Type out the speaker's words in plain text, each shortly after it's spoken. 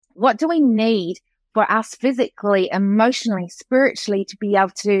What do we need for us physically, emotionally, spiritually to be able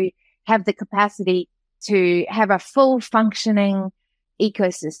to have the capacity to have a full functioning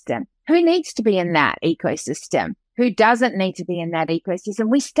ecosystem? Who needs to be in that ecosystem? Who doesn't need to be in that ecosystem?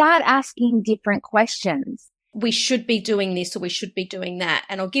 We start asking different questions. We should be doing this or we should be doing that.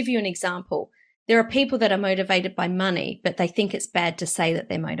 And I'll give you an example. There are people that are motivated by money, but they think it's bad to say that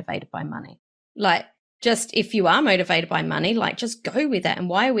they're motivated by money. Like, just if you are motivated by money, like, just go with that. And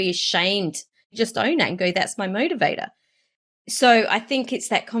why are we ashamed? Just own it and go, that's my motivator. So I think it's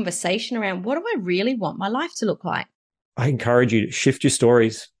that conversation around, what do I really want my life to look like? I encourage you to shift your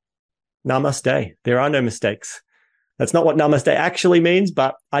stories. Namaste. There are no mistakes. That's not what namaste actually means,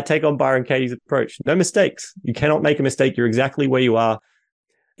 but I take on Byron Katie's approach. No mistakes. You cannot make a mistake. You're exactly where you are.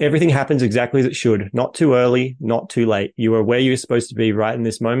 Everything happens exactly as it should. Not too early, not too late. You are where you're supposed to be right in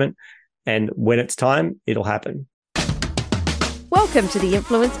this moment. And when it's time, it'll happen. Welcome to the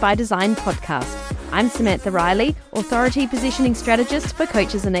Influence by Design podcast. I'm Samantha Riley, Authority Positioning Strategist for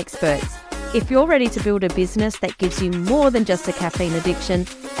coaches and experts. If you're ready to build a business that gives you more than just a caffeine addiction,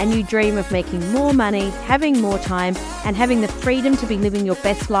 and you dream of making more money, having more time, and having the freedom to be living your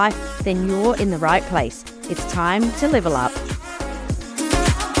best life, then you're in the right place. It's time to level up.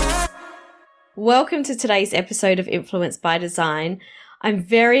 Welcome to today's episode of Influence by Design. I'm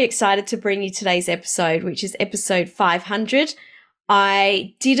very excited to bring you today's episode, which is episode 500.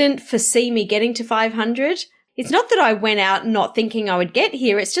 I didn't foresee me getting to 500. It's not that I went out not thinking I would get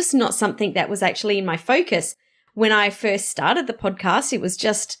here. It's just not something that was actually in my focus. When I first started the podcast, it was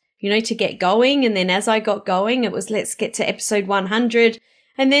just, to get going. And then as I got going, it was, let's get to episode 100.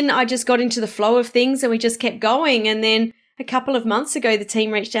 And then I just got into the flow of things and we just kept going. And then a couple of months ago, the team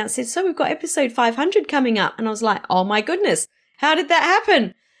reached out and said, so we've got episode 500 coming up. And I was like, oh my goodness, how did that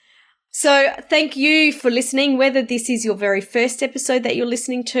happen? So thank you for listening, whether this is your very first episode that you're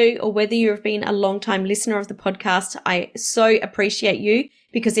listening to or whether you have been a long-time listener of the podcast. I so appreciate you,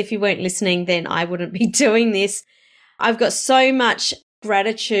 because if you weren't listening, then I wouldn't be doing this. I've got so much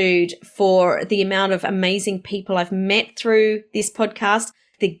gratitude for the amount of amazing people I've met through this podcast,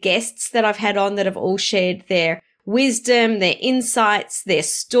 the guests that I've had on that have all shared their wisdom, their insights, their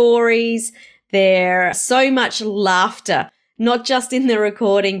stories, their so much laughter. Not just in the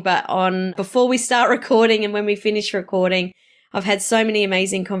recording, but on before we start recording and when we finish recording. I've had so many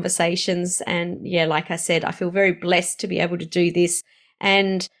amazing conversations. And yeah, like I said, I feel very blessed to be able to do this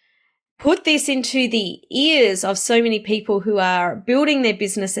and put this into the ears of so many people who are building their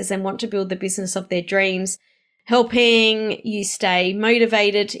businesses and want to build the business of their dreams, helping you stay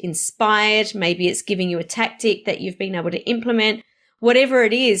motivated, inspired. Maybe it's giving you a tactic that you've been able to implement. Whatever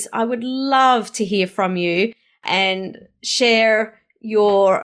it is, I would love to hear from you and share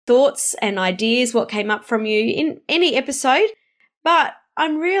your thoughts and ideas, what came up from you in any episode. But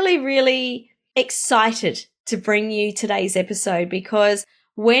I'm really, really excited to bring you today's episode, because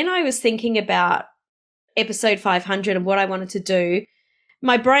when I was thinking about episode 500 and what I wanted to do,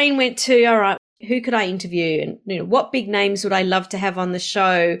 my brain went to, all right, who could I interview? And, what big names would I love to have on the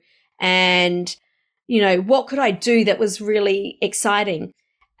show? And, what could I do that was really exciting?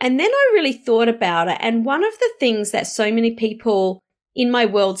 And then I really thought about it. And one of the things that so many people in my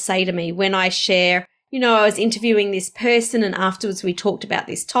world say to me when I share, I was interviewing this person and afterwards we talked about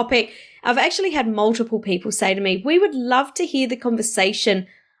this topic. I've actually had multiple people say to me, we would love to hear the conversation,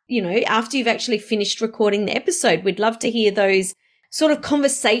 after you've actually finished recording the episode. We'd love to hear those sort of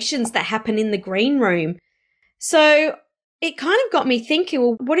conversations that happen in the green room. So it kind of got me thinking,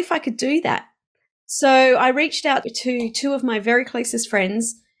 well, what if I could do that? So I reached out to two of my very closest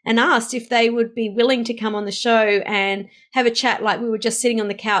friends and asked if they would be willing to come on the show and have a chat like we were just sitting on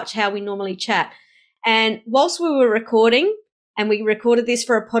the couch, how we normally chat. And whilst we were recording, and we recorded this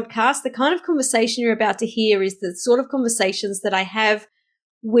for a podcast, the kind of conversation you're about to hear is the sort of conversations that I have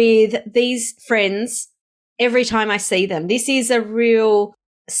with these friends every time I see them. This is a real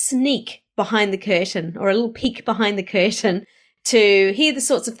sneak behind the curtain, or a little peek behind the curtain, to hear the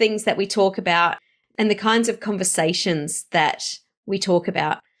sorts of things that we talk about and the kinds of conversations that we talk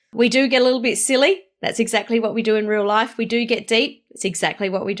about. We do get a little bit silly. That's exactly what we do in real life. We do get deep. It's exactly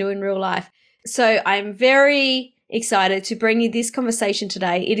what we do in real life. So I'm very excited to bring you this conversation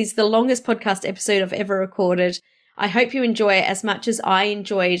today. It is the longest podcast episode I've ever recorded. I hope you enjoy it as much as I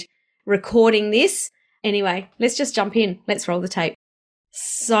enjoyed recording this. Anyway, let's just jump in. Let's roll the tape.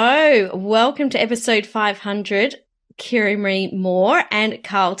 So welcome to episode 500. Kiri-Maree Moore and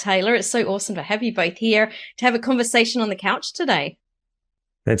Carl Taylor. It's so awesome to have you both here to have a conversation on the couch today.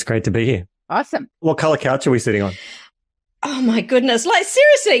 It's great to be here. Awesome. What color couch are we sitting on? Oh my goodness. Like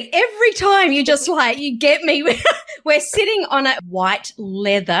seriously, every time you just like, you get me. We're sitting on a white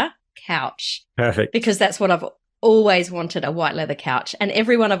leather couch. Perfect. Because that's what I've always wanted, a white leather couch. And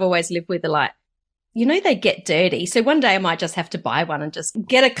everyone I've always lived with are like, you know, they get dirty. So one day I might just have to buy one and just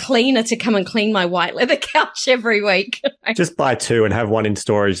get a cleaner to come and clean my white leather couch every week. Just buy two and have one in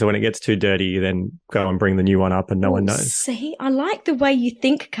storage. So when it gets too dirty, you then go and bring the new one up and no one knows. See, I like the way you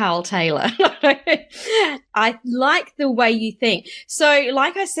think, Carl Taylor. I like the way you think. So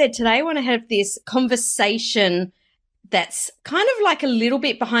like I said, today I want to have this conversation that's kind of like a little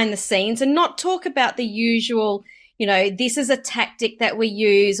bit behind the scenes and not talk about the usual, you know, this is a tactic that we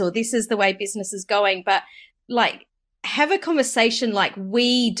use or this is the way business is going, but like have a conversation like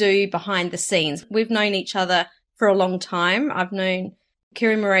we do behind the scenes. We've known each other for a long time. I've known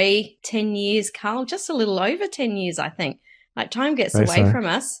Kiri-Maree 10 years, Carl, just a little over 10 years, I think. Like time gets away from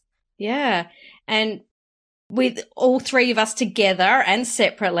us. Yeah. And with all three of us together and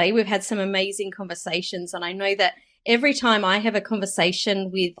separately, we've had some amazing conversations. And I know that every time I have a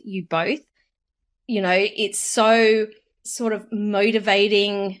conversation with you both, you know, it's so sort of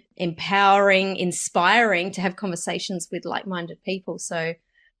motivating, empowering, inspiring to have conversations with like-minded people. So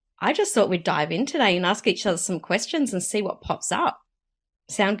I just thought we'd dive in today and ask each other some questions and see what pops up.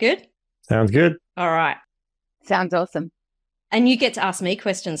 Sound good? Sounds good. All right. Sounds awesome. And you get to ask me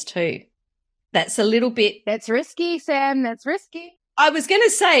questions too. That's a little bit... That's risky, Sam. That's risky. I was going to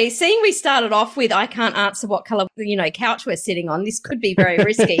say, seeing we started off with, I can't answer what color, you know, couch we're sitting on, this could be very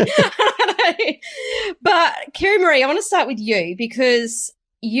risky. But Kiri-Maree, I want to start with you because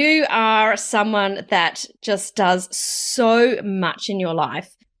you are someone that just does so much in your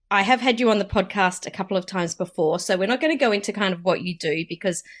life. I have had you on the podcast a couple of times before, so we're not going to go into kind of what you do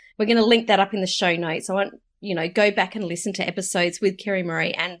because we're going to link that up in the show notes. I want, you know, go back and listen to episodes with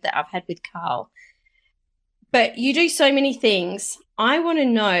Kiri-Maree and that I've had with Carl. But you do so many things. I want to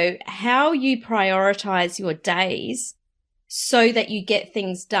know how you prioritize your days so that you get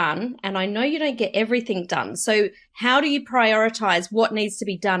things done. And I know you don't get everything done. So how do you prioritize what needs to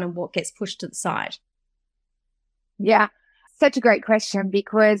be done and what gets pushed to the side? Yeah, such a great question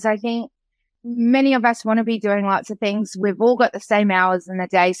because I think many of us want to be doing lots of things. We've all got the same hours in the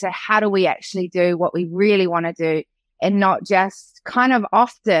day. So how do we actually do what we really want to do and not just kind of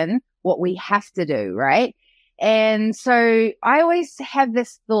often what we have to do, right? And so I always have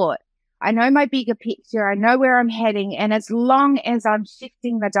this thought. I know my bigger picture. I know where I'm heading. And as long as I'm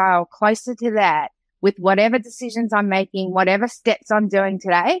shifting the dial closer to that with whatever decisions I'm making, whatever steps I'm doing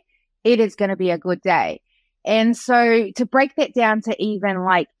today, it is going to be a good day. And so to break that down to even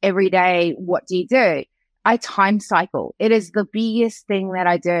like every day, what do you do? I time cycle. It is the biggest thing that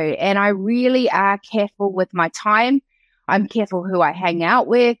I do. And I really are careful with my time. I'm careful who I hang out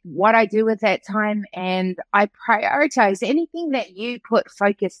with, what I do with that time, and I prioritize anything that you put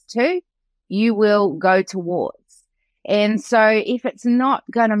focus to, you will go towards. And so if it's not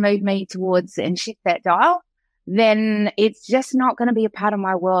going to move me towards and shift that dial, then it's just not going to be a part of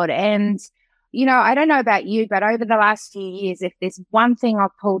my world. And, you know, I don't know about you, but over the last few years, if there's one thing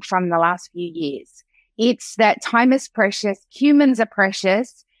I've pulled from the last few years, it's that time is precious, humans are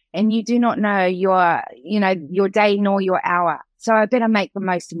precious, and you do not know your day nor your hour. So I better make the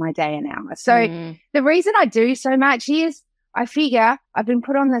most of my day and hour. So the reason I do so much is I figure I've been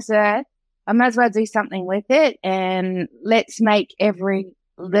put on this earth. I might as well do something with it. And let's make every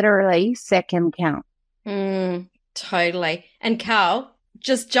literally second count. Totally. And Carl,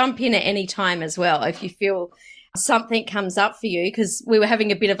 just jump in at any time as well if you feel something comes up for you, because we were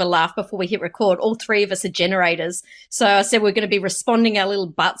having a bit of a laugh before we hit record. All three of us are generators. So I said we're going to be responding our little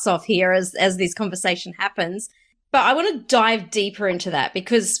butts off here as this conversation happens. But I want to dive deeper into that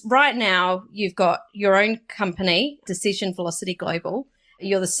because right now you've got your own company, Decision Velocity Global.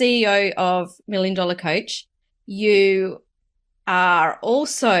 You're the CEO of $1 Million Coach. You are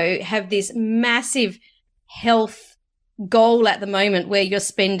also have this massive health goal at the moment where you're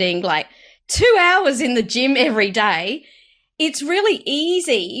spending like 2 hours in the gym every day. It's really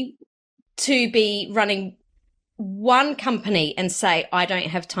easy to be running one company and say, I don't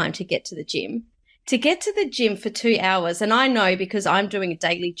have time to get to the gym. To get to the gym for 2 hours, and I know because I'm doing a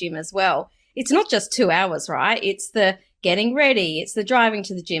daily gym as well, it's not just 2 hours, right? It's the getting ready, it's the driving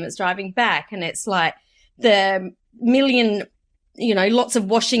to the gym, it's driving back, and it's like the million, you know, lots of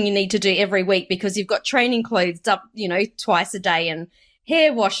washing you need to do every week because you've got training clothes up, you know, twice a day and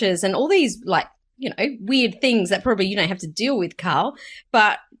hair washes and all these like, you know, weird things that probably you don't have to deal with, Carl,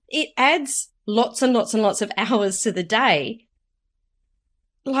 but it adds lots and lots and lots of hours to the day.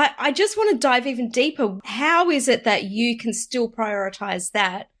 Like, I just want to dive even deeper. How is it that you can still prioritize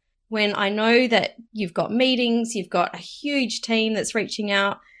that when I know that you've got meetings, you've got a huge team that's reaching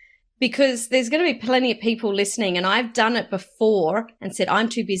out, because there's going to be plenty of people listening, and I've done it before and said, I'm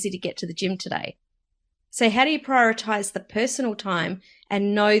too busy to get to the gym today. So how do you prioritize the personal time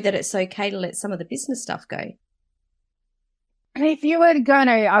and know that it's okay to let some of the business stuff go? If you were going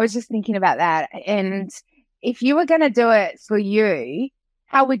to, I was just thinking about that. And if you were going to do it for you,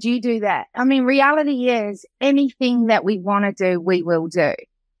 how would you do that? I mean, reality is anything that we want to do, we will do.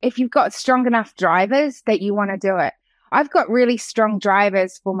 If you've got strong enough drivers that you want to do it. I've got really strong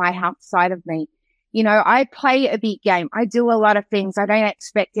drivers for my health side of me. You know, I play a big game. I do a lot of things. I don't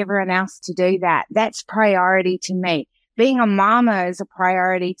expect everyone else to do that. That's priority to me. Being a mama is a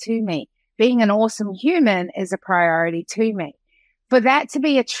priority to me. Being an awesome human is a priority to me. For that to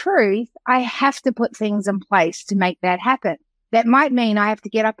be a truth, I have to put things in place to make that happen. That might mean I have to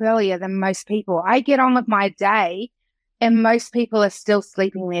get up earlier than most people. I get on with my day and most people are still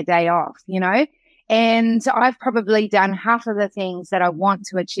sleeping their day off, you know? And I've probably done half of the things that I want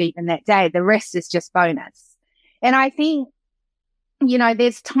to achieve in that day. The rest is just bonus. And I think, you know,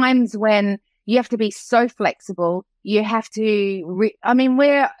 there's times when you have to be so flexible. You have to,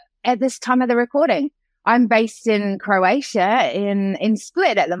 we're at this time of the recording. I'm based in Croatia in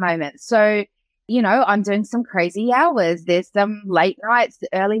Split at the moment. So, you know, I'm doing some crazy hours. There's some late nights,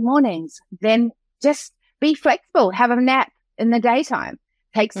 early mornings. Then just be flexible. Have a nap in the daytime.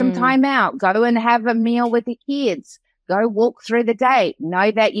 Take some time out, go and have a meal with the kids, go walk through the day. Know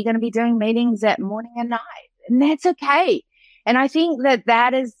that you're going to be doing meetings at morning and night, and that's okay. And I think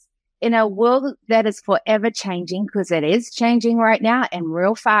that is in a world that is forever changing, because it is changing right now and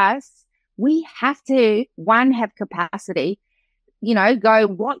real fast. We have to, one, have capacity, you know, go,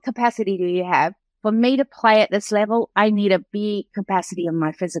 what capacity do you have? For me to play at this level, I need a big capacity on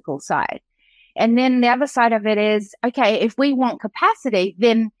my physical side. And then the other side of it is, okay, if we want capacity,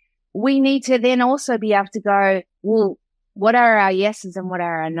 then we need to then also be able to go, well, what are our yeses and what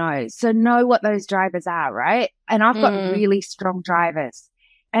are our nos? So know what those drivers are, right? And I've got really strong drivers.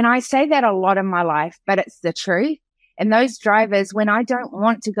 And I say that a lot in my life, but it's the truth. And those drivers, when I don't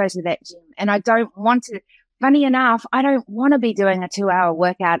want to go to that gym and I don't want to, funny enough, I don't want to be doing a 2-hour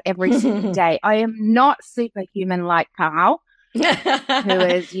workout every single day. I am not superhuman like Carl. Who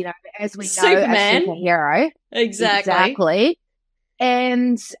is, you know, as we know, Superman. a superhero. Exactly.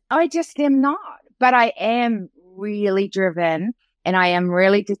 And I just am not. But I am really driven and I am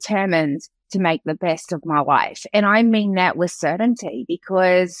really determined to make the best of my life. And I mean that with certainty,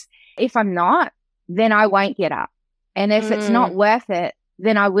 because if I'm not, then I won't get up. And if it's not worth it,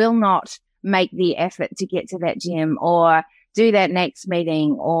 then I will not make the effort to get to that gym or do that next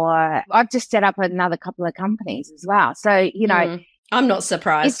meeting, or I've just set up another couple of companies as well. So, you know, I'm not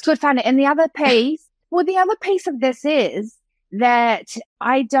surprised. It's good fun. And the other piece of this is that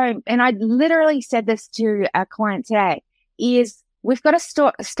I don't, and I literally said this to a client today, is we've got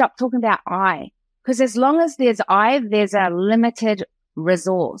to stop talking about I, because as long as there's I, there's a limited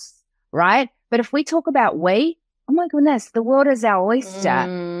resource, right? But if we talk about we, oh my goodness, the world is our oyster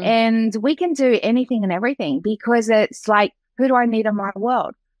and we can do anything and everything, because it's like, who do I need in my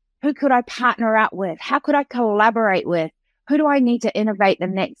world? Who could I partner up with? How could I collaborate with? Who do I need to innovate the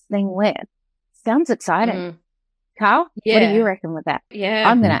next thing with? Sounds exciting. Carl, what do you reckon with that? Yeah.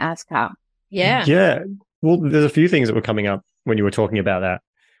 I'm going to ask Carl. Yeah. Yeah. Well, there's a few things that were coming up when you were talking about that.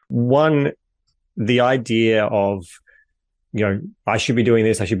 One, the idea of, you know, I should be doing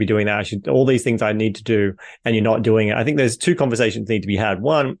this, I should be doing that, all these things I need to do, and you're not doing it. I think there's two conversations need to be had.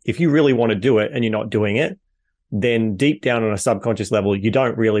 One, if you really want to do it and you're not doing it, then deep down on a subconscious level, you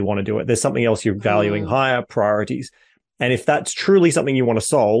don't really want to do it. There's something else you're valuing higher, priorities. And if that's truly something you want to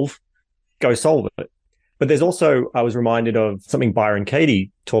solve, go solve it. But there's also, I was reminded of something Byron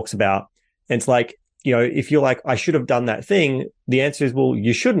Katie talks about. And it's like, you know, if you're like, I should have done that thing, the answer is, well,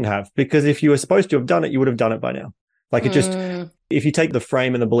 you shouldn't have, because if you were supposed to have done it, you would have done it by now. Like it just, if you take the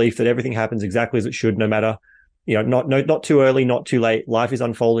frame and the belief that everything happens exactly as it should, no matter, you know, not too early, not too late, life is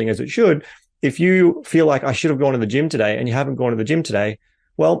unfolding as it should. If you feel like I should have gone to the gym today and you haven't gone to the gym today,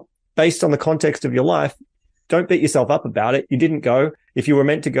 well, based on the context of your life, don't beat yourself up about it. You didn't go. If you were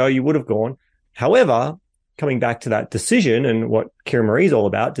meant to go, you would have gone. However, coming back to that decision and what Kiri-Maree is all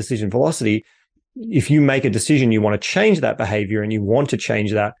about, decision velocity, if you make a decision, you want to change that behavior and you want to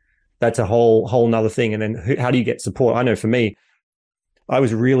change that, that's a whole nother thing. And then how do you get support? I know for me, I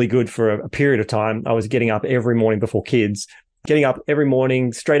was really good for a period of time. I was getting up every morning before kids, getting up every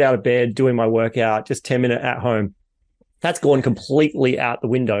morning, straight out of bed, doing my workout, just 10 minutes at home. That's gone completely out the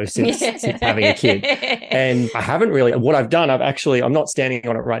window since having a kid. And I haven't really, what I've done, I'm not standing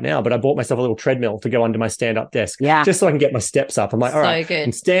on it right now, but I bought myself a little treadmill to go under my stand-up desk. Yeah. Just so I can get my steps up. I'm like, all right,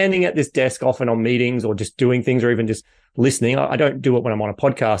 I'm standing at this desk often on meetings or just doing things or even just listening. I don't do it when I'm on a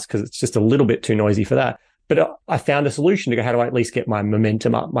podcast because it's just a little bit too noisy for that. But I found a solution to go, how do I at least get my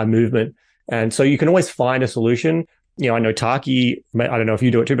momentum up, my movement? And so you can always find a solution. You know, I know Taki, I don't know if you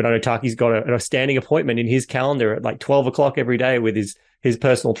do it too, but I know Taki's got a standing appointment in his calendar at like 12 o'clock every day with his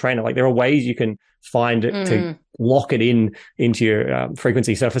personal trainer. Like there are ways you can find it to lock it into your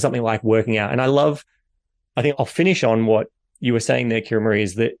frequency. So for something like working out, and I think I'll finish on what you were saying there, Kiri-Maree,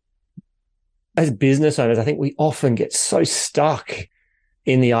 is that as business owners, I think we often get so stuck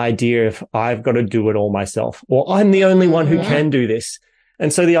in the idea of I've got to do it all myself, or I'm the only one who can do this.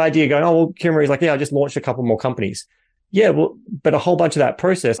 And so the idea going, oh, well, Kiri-Maree's like, yeah, I just launched a couple more companies. Yeah, well, but a whole bunch of that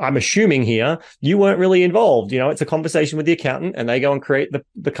process, I'm assuming here, you weren't really involved. You know, it's a conversation with the accountant and they go and create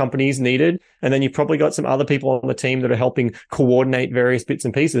the companies needed. And then you've probably got some other people on the team that are helping coordinate various bits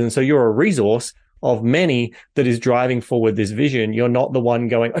and pieces. And so you're a resource of many that is driving forward this vision. You're not the one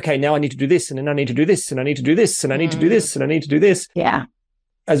going, okay, now I need to do this and then I need to do this and I need to do this and I need to do this and I need to do this. Yeah.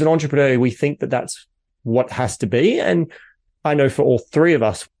 As an entrepreneur, we think that that's what has to be. And I know for all three of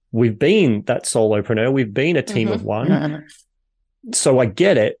us, we've been that solopreneur. We've been a team of one. So I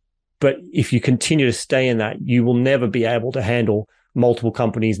get it. But if you continue to stay in that, you will never be able to handle multiple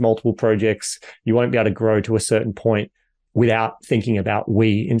companies, multiple projects. You won't be able to grow to a certain point without thinking about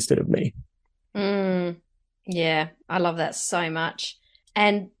we instead of me. Yeah, I love that so much.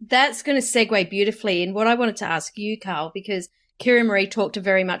 And that's going to segue beautifully in what I wanted to ask you, Carl, because Kiri-Maree talked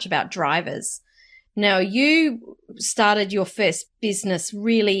very much about drivers. Now, you started your first business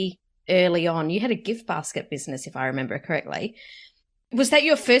really early on. You had a gift basket business, if I remember correctly. Was that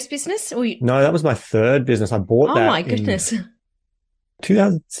your first business? No, that was my third business. I bought that. Oh, my goodness.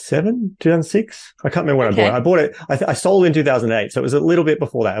 2007, 2006. I can't remember when I bought it. I bought it. I sold in 2008. So it was a little bit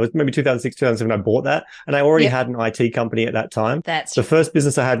before that. It was maybe 2006, 2007. I bought that. And I already had an IT company at that time. The first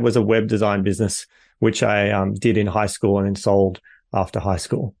business I had was a web design business, which I did in high school and then sold after high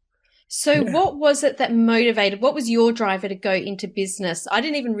school. So what was it that motivated, what was your driver to go into business? I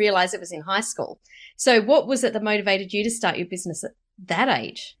didn't even realize it was in high school. So what was it that motivated you to start your business at that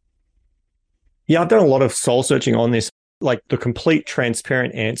age? Yeah, I've done a lot of soul searching on this. Like the complete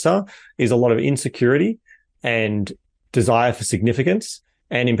transparent answer is a lot of insecurity and desire for significance.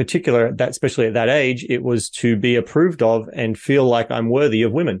 And in particular, that especially at that age, it was to be approved of and feel like I'm worthy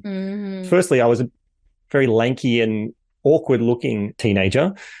of women. Firstly, I was a very lanky and awkward looking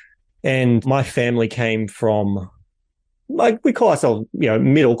teenager. And my family came from, like, we call ourselves,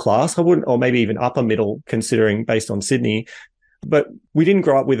 middle class. I wouldn't, or maybe even upper middle, considering based on Sydney. But we didn't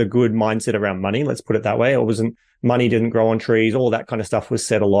grow up with a good mindset around money. Let's put it that way. Money didn't grow on trees. All that kind of stuff was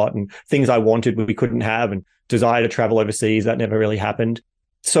said a lot. And things I wanted, we couldn't have. And desire to travel overseas, that never really happened.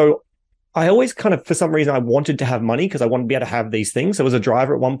 So I always kind of, for some reason, I wanted to have money because I wanted to be able to have these things. So as a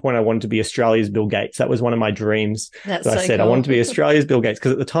driver, at one point, I wanted to be Australia's Bill Gates. That was one of my dreams. That's so I said, cool. I wanted to be Australia's Bill Gates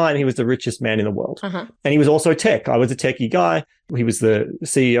because at the time, he was the richest man in the world. And he was also tech. I was a techie guy. He was the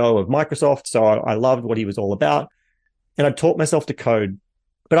CEO of Microsoft. So I loved what he was all about. And I taught myself to code.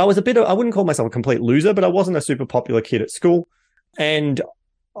 But I was I wouldn't call myself a complete loser, but I wasn't a super popular kid at school. And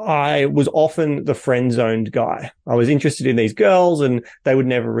I was often the friend-zoned guy. I was interested in these girls and they would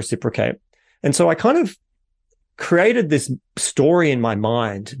never reciprocate. And so I kind of created this story in my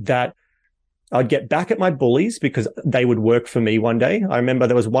mind that I'd get back at my bullies because they would work for me one day. I remember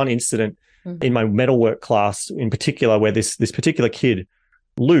there was one incident in my metalwork class in particular where this particular kid,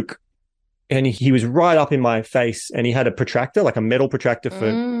 Luke, and he was right up in my face and he had a protractor, like a metal protractor for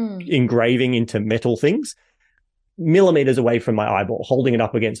engraving into metal things, millimeters away from my eyeball, holding it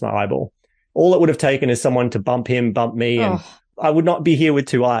up against my eyeball. All it would have taken is someone to bump him, bump me, and I would not be here with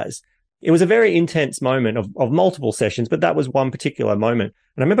two eyes. It was a very intense moment of multiple sessions, but that was one particular moment.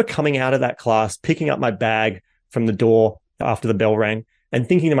 And I remember coming out of that class, picking up my bag from the door after the bell rang and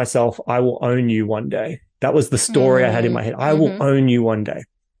thinking to myself, I will own you one day. That was the story I had in my head. I will own you one day.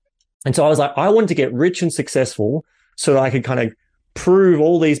 And so I was like, I wanted to get rich and successful so that I could kind of prove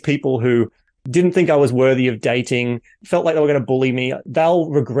all these people who didn't think I was worthy of dating, felt like they were going to bully me, they'll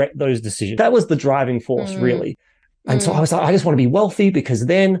regret those decisions. That was the driving force, really. And so I was like, I just want to be wealthy because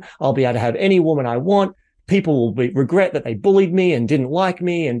then I'll be able to have any woman I want. People will regret that they bullied me and didn't like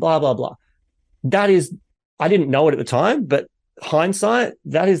me and blah, blah, blah. That is, I didn't know it at the time, but hindsight,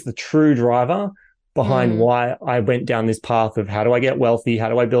 that is the true driver behind why I went down this path of how do I get wealthy? How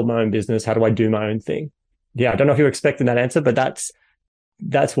do I build my own business? How do I do my own thing? Yeah, I don't know if you were expecting that answer, but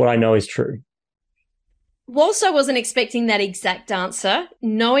that's what I know is true. Whilst I wasn't expecting that exact answer,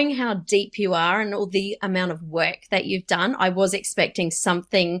 knowing how deep you are and all the amount of work that you've done, I was expecting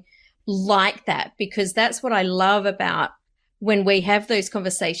something like that, because that's what I love about when we have those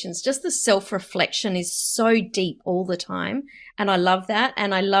conversations. Just the self-reflection is so deep all the time. And I love that.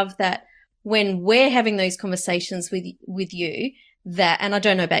 And I love that when we're having those conversations with you, that, and I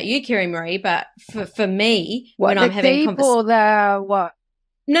don't know about you, Kiri-Maree, but for me, when I'm having what?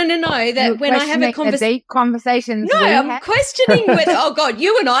 No. That when I have a deep conversations. No, I'm questioning whether. Oh God,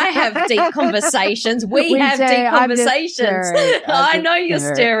 you and I have deep conversations. We have deep conversations. I know you're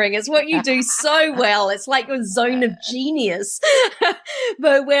stirring. It's what you do so well. It's like your zone of genius.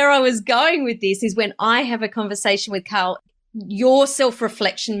 But where I was going with this is when I have a conversation with Carl, your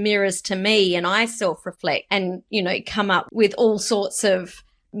self-reflection mirrors to me, and I self-reflect and, come up with all sorts of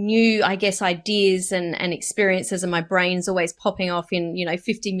new, I guess, ideas and experiences, and my brain's always popping off in,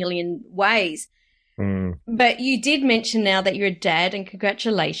 50 million ways. But you did mention now that you're a dad, and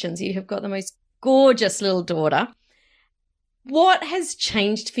congratulations, you have got the most gorgeous little daughter. What has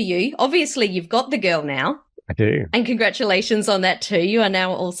changed for you? Obviously, you've got the girl now. I do. And congratulations on that too. You are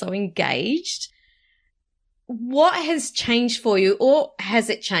now also engaged. What has changed for you, or has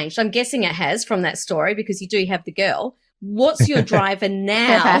it changed? I'm guessing it has from that story, because you do have the girl. What's your driver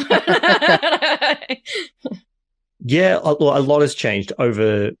now? Yeah, a lot has changed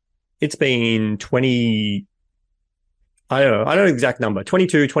over, it's been 20, I don't know the exact number,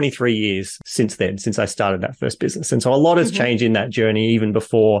 22, 23 years since then, since I started that first business. And so a lot has changed in that journey, even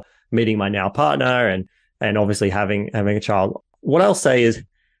before meeting my now partner and obviously having a child. What I'll say is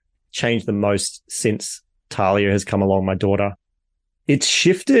changed the most since Talia has come along, my daughter. It's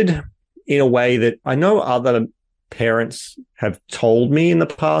shifted in a way that I know other parents have told me in the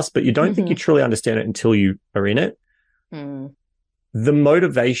past, but you don't think you truly understand it until you are in it. The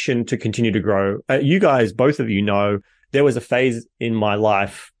motivation to continue to grow. You guys, both of you know, there was a phase in my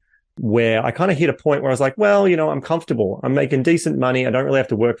life where I kind of hit a point where I was like, well, I'm comfortable. I'm making decent money. I don't really have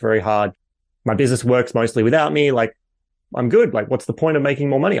to work very hard. My business works mostly without me. Like, I'm good. Like, what's the point of making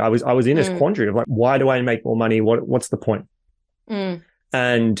more money? I was in this quandary of like, why do I make more money? What's the point?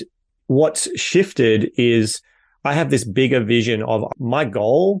 And what's shifted is I have this bigger vision of my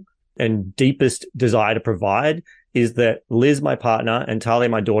goal and deepest desire to provide is that Liz, my partner, and Talia,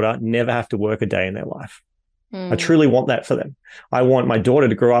 my daughter, never have to work a day in their life. I truly want that for them. I want my daughter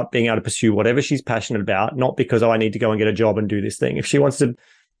to grow up being able to pursue whatever she's passionate about, not because, I need to go and get a job and do this thing. If she wants to,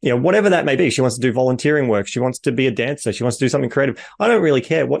 whatever that may be, she wants to do volunteering work, she wants to be a dancer, she wants to do something creative. I don't really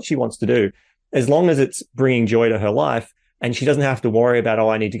care what she wants to do, as long as it's bringing joy to her life and she doesn't have to worry about,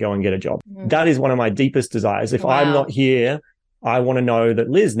 I need to go and get a job. That is one of my deepest desires. If I'm not here, I want to know that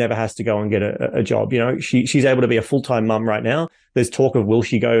Liz never has to go and get a job. She's able to be a full-time mum right now. There's talk of, will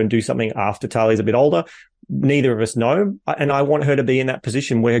she go and do something after Talia's a bit older? Neither of us know. And I want her to be in that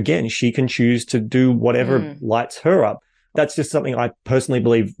position where, again, she can choose to do whatever lights her up. That's just something I personally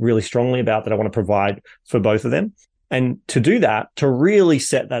believe really strongly about, that I want to provide for both of them. And to do that, to really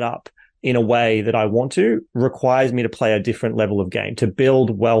set that up in a way that I want to, requires me to play a different level of game, to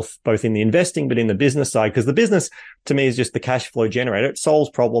build wealth, both in the investing, but in the business side. Because the business to me is just the cash flow generator. It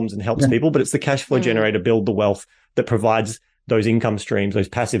solves problems and helps people, but it's the cash flow generator, build the wealth that provides those income streams, those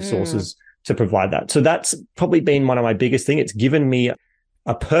passive sources to provide that. So that's probably been one of my biggest things. It's given me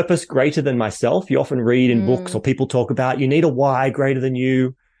a purpose greater than myself. You often read in books or people talk about, you need a why greater than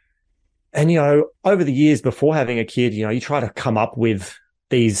you. And, over the years before having a kid, you try to come up with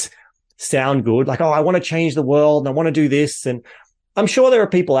these sound good, like, I want to change the world and I want to do this. And I'm sure there are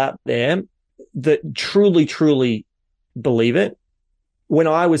people out there that truly, truly believe it. When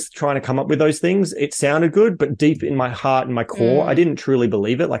I was trying to come up with those things, it sounded good, but deep in my heart and my core, I didn't truly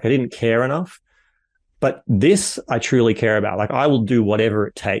believe it. Like, I didn't care enough. But this, I truly care about. Like, I will do whatever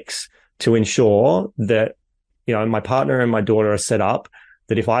it takes to ensure that, my partner and my daughter are set up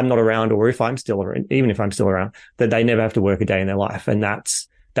that if I'm not around, or if I'm still around, even if I'm still around, that they never have to work a day in their life. And that's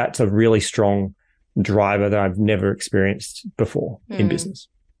a really strong driver that I've never experienced before in business.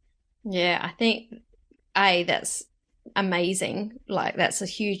 Yeah, I think, that's amazing. Like, that's a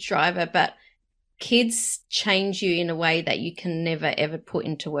huge driver, but kids change you in a way that you can never, ever put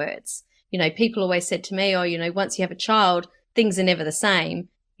into words. People always said to me, once you have a child, things are never the same.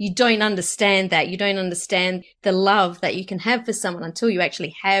 You don't understand that. You don't understand the love that you can have for someone until you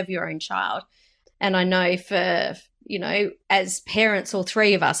actually have your own child. And I know for, as parents, all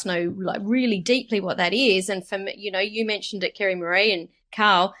three of us know like really deeply what that is. And for me, you mentioned it, Kiri-Maree and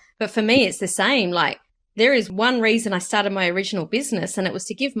Carl, but for me, it's the same. Like, there is one reason I started my original business, and it was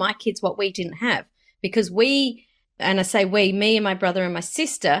to give my kids what we didn't have, because we, and I say we, me and my brother and my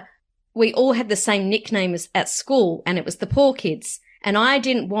sister, we all had the same nickname at school, and it was the poor kids. And I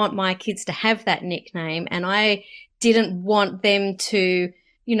didn't want my kids to have that nickname, and I didn't want them to,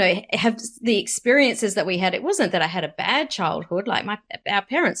 you know, have the experiences that we had. It wasn't that I had a bad childhood. Like our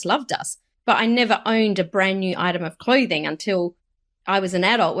parents loved us, but I never owned a brand new item of clothing until I was an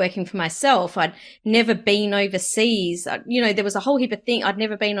adult working for myself. I'd never been overseas. You know, there was a whole heap of things. I'd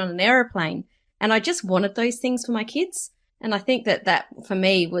never been on an airplane, and I just wanted those things for my kids. And I think that for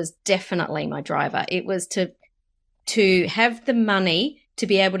me was definitely my driver. It was to have the money to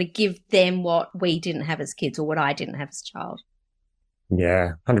be able to give them what we didn't have as kids, or what I didn't have as a child.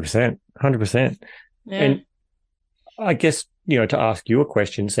 Yeah, 100%. 100%. Yeah. And I guess, you know, to ask you a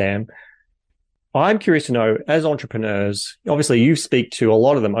question, Sam, I'm curious to know, as entrepreneurs, obviously you speak to a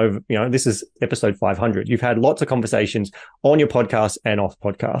lot of them over, you know, this is episode 500. You've had lots of conversations on your podcast and off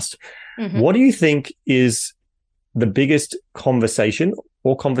podcast. Mm-hmm. What do you think is the biggest conversation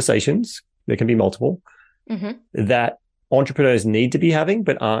or conversations, there can be multiple, Mm-hmm. that entrepreneurs need to be having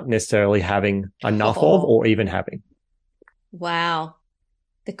but aren't necessarily having enough of, or even having? Wow.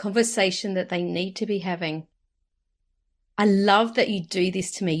 The conversation that they need to be having. I love that you do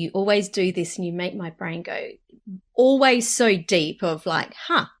this to me. You always do this, and you make my brain go always so deep of like,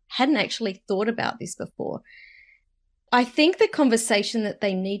 hadn't actually thought about this before. I think the conversation that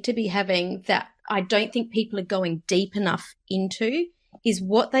they need to be having, that I don't think people are going deep enough into, is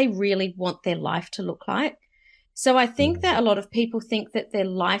what they really want their life to look like. So I think that a lot of people think that their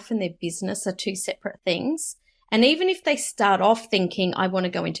life and their business are two separate things. And even if they start off thinking, I want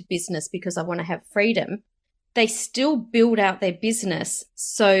to go into business because I want to have freedom, they still build out their business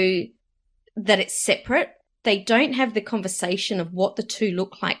so that it's separate. They don't have the conversation of what the two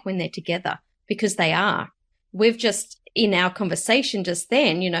look like when they're together, because they are. We've just, in our conversation just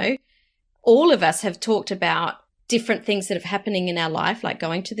then, you know, all of us have talked about different things that are happening in our life, like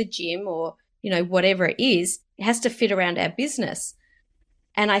going to the gym or, you know, whatever it is. It has to fit around our business.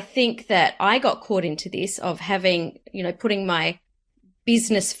 And I think that I got caught into this of having, you know, putting my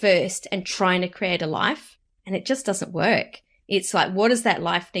business first and trying to create a life, and it just doesn't work. It's like, what does that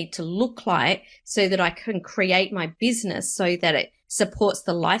life need to look like so that I can create my business so that it supports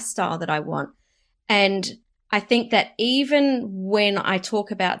the lifestyle that I want? And I think that even when I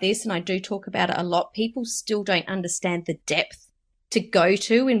talk about this, and I do talk about it a lot, people still don't understand the depth to go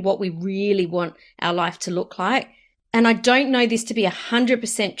to in what we really want our life to look like. And I don't know this to be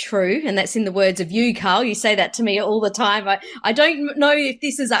 100% true. And that's in the words of you, Carl. You say that to me all the time. I don't know if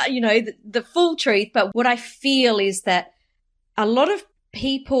this is, you know, the full truth, but what I feel is that a lot of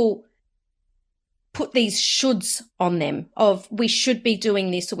people put these shoulds on them of, we should be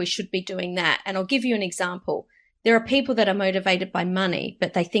doing this or we should be doing that. And I'll give you an example. There are people that are motivated by money,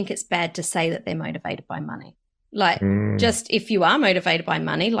 but they think it's bad to say that they're motivated by money. Like, just if you are motivated by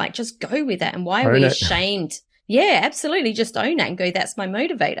money, like, just go with that. And why are we ashamed? Yeah, absolutely. Just own it and go, that's my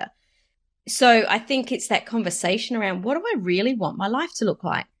motivator. So I think it's that conversation around, what do I really want my life to look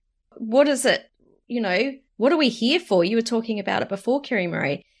like? What is it, you know, what are we here for? You were talking about it before,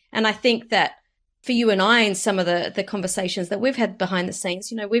 Kiri-Maree. And I think that for you and I, in some of the conversations that we've had behind the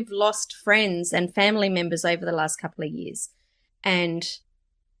scenes, you know, we've lost friends and family members over the last couple of years. And,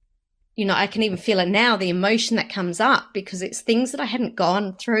 you know, I can even feel it now, the emotion that comes up, because it's things that I hadn't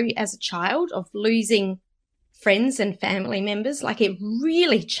gone through as a child, of losing friends and family members. Like, it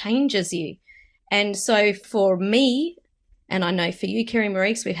really changes you. And so for me, and I know for you, Kiri-Maree,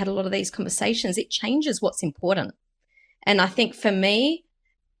 because we've had a lot of these conversations, it changes what's important. And I think for me,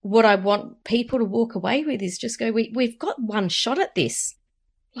 what I want people to walk away with is just go, we've got one shot at this.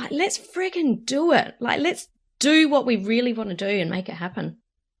 Like, let's friggin' do it. Like, let's do what we really want to do and make it happen.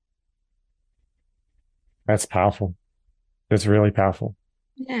 That's powerful. That's really powerful.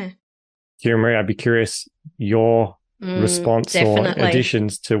 Yeah. Kiri-Maree, I'd be curious your response or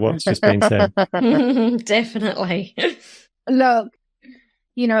additions to what's just been said. Definitely. Look,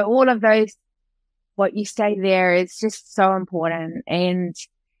 you know, all of those, what you say there is just so important. And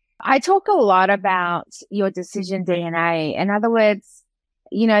I talk a lot about your decision DNA. In other words,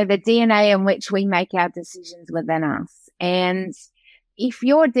 you know, the DNA in which we make our decisions within us. And if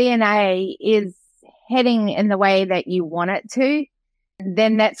your DNA is heading in the way that you want it to,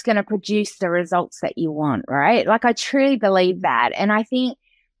 then that's going to produce the results that you want, right? Like, I truly believe that. And I think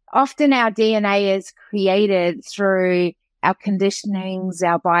often our DNA is created through our conditionings,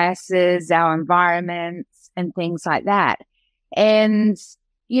 our biases, our environments, and things like that. And,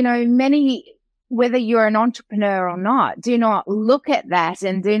 you know, many, whether you're an entrepreneur or not, do not look at that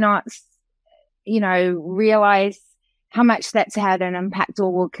and do not, you know, realize how much that's had an impact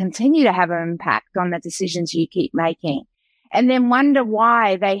or will continue to have an impact on the decisions you keep making. and then wonder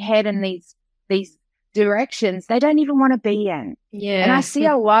why they head in these directions they don't even want to be in. Yeah. And I see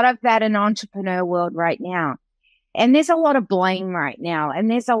a lot of that in entrepreneur world right now. And there's a lot of blame right now.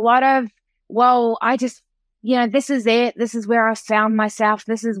 And there's a lot of, well, I just, this is it. This is where I found myself.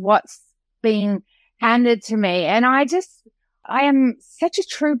 This is what's being handed to me. And I am such a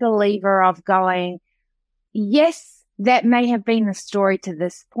true believer of going, yes, that may have been the story to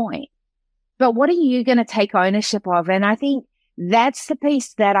this point, but what are you going to take ownership of? And I think that's the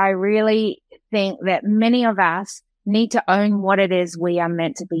piece that I really think that many of us need to own what it is we are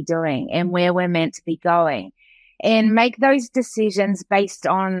meant to be doing and where we're meant to be going, and make those decisions based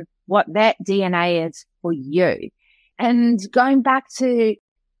on what that DNA is for you. And going back to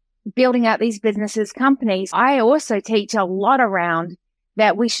building out these businesses, companies, I also teach a lot around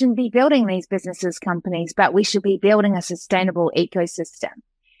that we shouldn't be building these businesses, companies, but we should be building a sustainable ecosystem.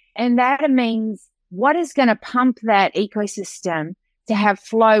 And that means what is going to pump that ecosystem to have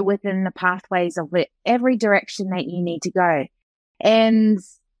flow within the pathways of every direction that you need to go. And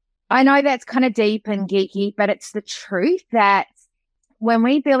I know that's kind of deep and geeky, but it's the truth that when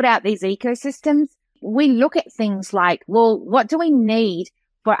we build out these ecosystems, we look at things like, well, what do we need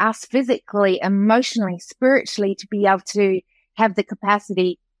for us physically, emotionally, spiritually to be able to have the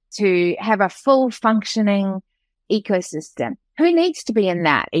capacity to have a full functioning ecosystem? Who needs to be in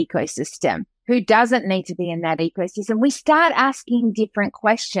that ecosystem? Who doesn't need to be in that ecosystem? We start asking different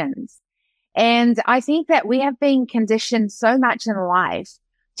questions. And I think that we have been conditioned so much in life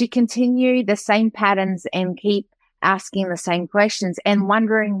to continue the same patterns and keep asking the same questions and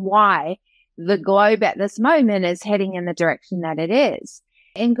wondering why the globe at this moment is heading in the direction that it is.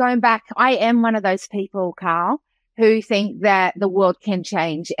 And going back, I am one of those people, Carl, who think that the world can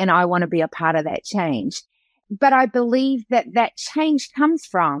change and I want to be a part of that change. But I believe that that change comes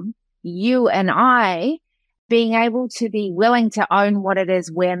from you and I being able to be willing to own what it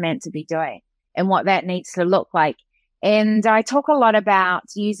is we're meant to be doing and what that needs to look like. And I talk a lot about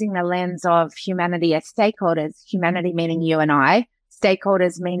using the lens of humanity as stakeholders, humanity meaning you and I,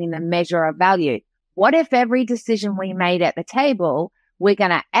 stakeholders meaning the measure of value. What if every decision we made at the table, we're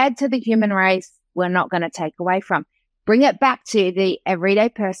going to add to the human race, we're not going to take away from? Bring it back to the everyday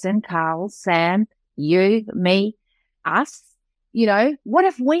person, Carl, Sam, you, me, us. What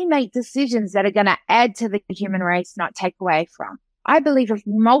if we make decisions that are going to add to the human race, not take away from? I believe if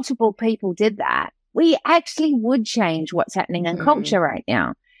multiple people did that, we actually would change what's happening in culture right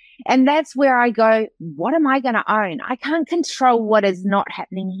now. And that's where I go, what am I going to own? I can't control what is not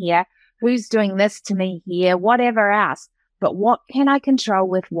happening here, who's doing this to me here, whatever else. But what can I control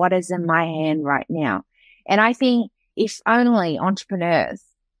with what is in my hand right now? And I think if only entrepreneurs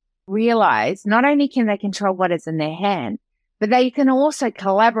realize not only can they control what is in their hand, but they can also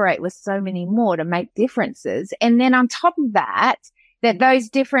collaborate with so many more to make differences. And then on top of that those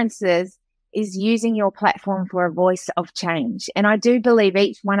differences is using your platform for a voice of change. And I do believe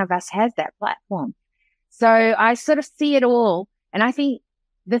each one of us has that platform. So I sort of see it all. And I think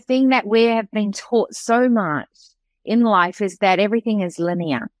the thing that we have been taught so much in life is that everything is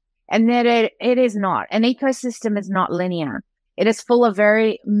linear, and that it is not. An ecosystem is not linear. It is full of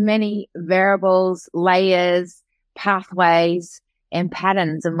very many variables, layers, pathways, and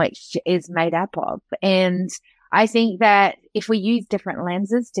patterns in which is made up of. And I think that if we use different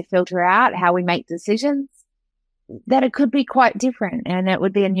lenses to filter out how we make decisions, that it could be quite different, and it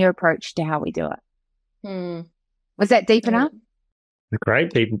would be a new approach to how we do it. Was that deep enough?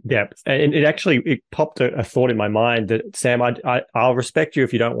 Great, deep depth. And it popped a thought in my mind that, Sam, I'll respect you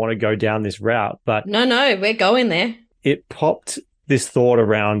if you don't want to go down this route, but No, we're going there. It popped this thought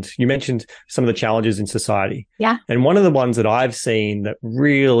around, you mentioned some of the challenges in society. Yeah. And one of the ones that I've seen that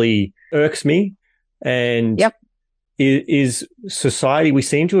really irks me and is society. We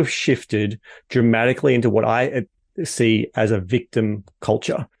seem to have shifted dramatically into what I see as a victim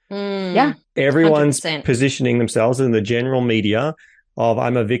culture. Yeah. Everyone's 100%. positioning themselves in the general media of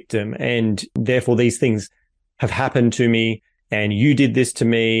I'm a victim, and therefore these things have happened to me, and you did this to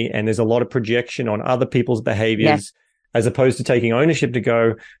me. And there's a lot of projection on other people's behaviors, as opposed to taking ownership to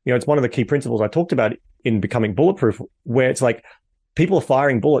go, it's one of the key principles I talked about in becoming bulletproof, where it's like people are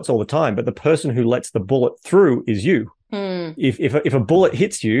firing bullets all the time, but the person who lets the bullet through is you. If a bullet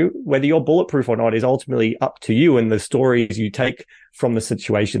hits you, whether you're bulletproof or not is ultimately up to you and the stories you take from the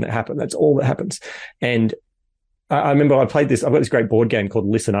situation that happened. That's all that happens. And I remember I've got this great board game called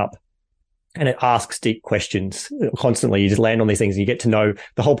Listen Up, and it asks deep questions constantly. You just land on these things and you get to know.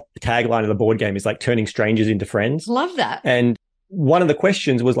 The whole tagline of the board game is like turning strangers into friends. Love that. And one of the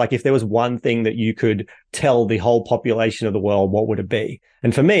questions was like, if there was one thing that you could tell the whole population of the world, what would it be?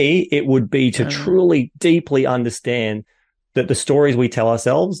 And for me, it would be to truly, deeply understand that the stories we tell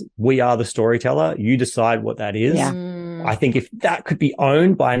ourselves, we are the storyteller. You decide what that is. Yeah. I think if that could be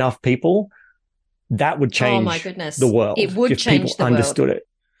owned by enough people, that would change oh my goodness. the world. It would if change people the world. understood it.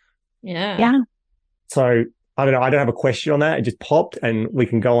 Yeah. So I don't know. I don't have a question on that. It just popped and we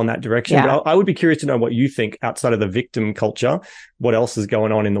can go on that direction. Yeah. But I would be curious to know what you think outside of the victim culture, what else is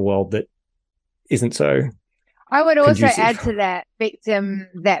going on in the world that isn't so I would also conducive. add to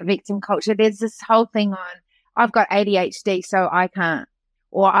that victim culture. There's this whole thing on, I've got ADHD, so I can't,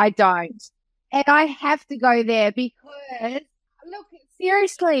 or I don't. And I have to go there because, look,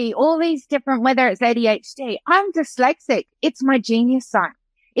 seriously, all these different, whether it's ADHD, I'm dyslexic. It's my genius side.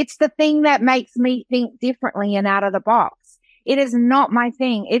 It's the thing that makes me think differently and out of the box. It is not my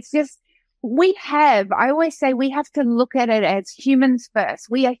thing. It's just, I always say we have to look at it as humans first.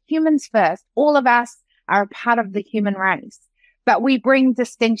 We are humans first. All of us are a part of the human race, but we bring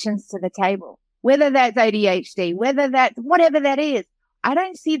distinctions to the table, whether that's ADHD, whether that's whatever that is. I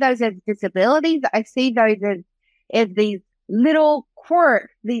don't see those as disabilities. I see those as these little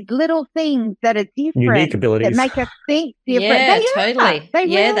quirks, these little things that are different, unique abilities that make us think different. Yeah, They totally. They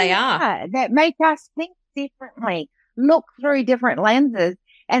Yeah, really they are. That make us think differently, look through different lenses,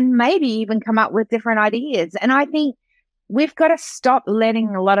 and maybe even come up with different ideas. And I think we've got to stop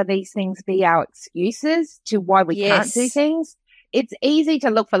letting a lot of these things be our excuses to why we can't do things. It's easy to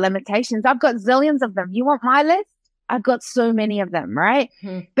look for limitations. I've got zillions of them. You want my list? I've got so many of them, right?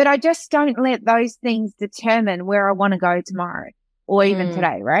 But I just don't let those things determine where I want to go tomorrow or even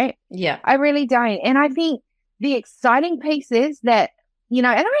today, right? Yeah. I really don't. And I think the exciting piece is that, and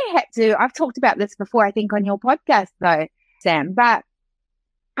I've talked about this before, I think on your podcast though, Sam, but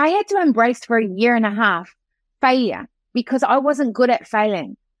I had to embrace for a year and a half failure because I wasn't good at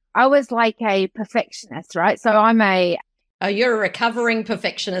failing. I was like a perfectionist, right? So Oh, you're a recovering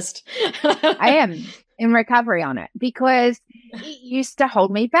perfectionist. I am in recovery on it because it used to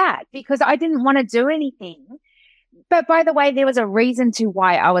hold me back because I didn't want to do anything. But by the way, there was a reason to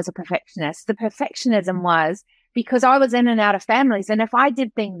why I was a perfectionist. The perfectionism was because I was in and out of families. And if I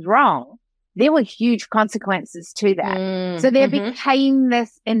did things wrong, there were huge consequences to that. So there became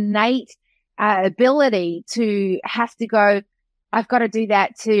this innate ability to have to go, I've got to do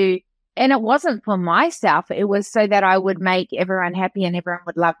that too. And it wasn't for myself. It was so that I would make everyone happy and everyone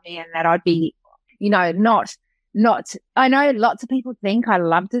would love me and that I'd be, not, I know lots of people think I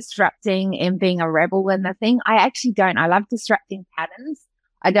love disrupting and being a rebel and the thing. I actually don't. I love disrupting patterns.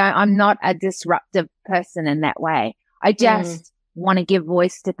 I'm not a disruptive person in that way. I just want to give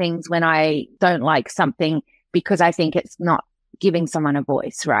voice to things when I don't like something because I think it's not giving someone a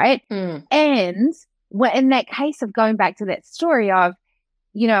voice, right? And in that case of going back to that story of,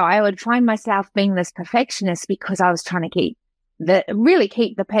 I would find myself being this perfectionist because I was trying to keep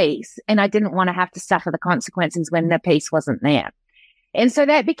the peace. And I didn't want to have to suffer the consequences when the peace wasn't there. And so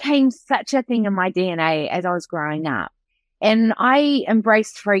that became such a thing in my DNA as I was growing up. And I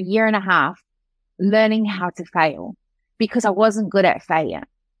embraced for a year and a half learning how to fail because I wasn't good at failure.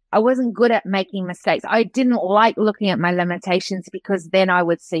 I wasn't good at making mistakes. I didn't like looking at my limitations because then I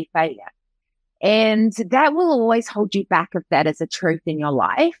would see failure. And that will always hold you back if that is a truth in your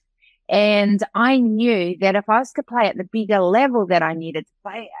life. And I knew that if I was to play at the bigger level that I needed to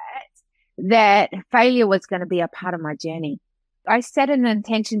play at, that failure was going to be a part of my journey. I set an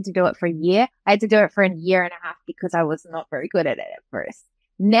intention to do it for a year. I had to do it for a year and a half because I was not very good at it at first.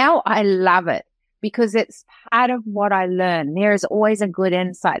 Now I love it because it's part of what I learn. There is always a good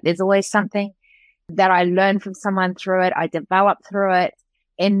insight. There's always something that I learn from someone through it. I develop through it.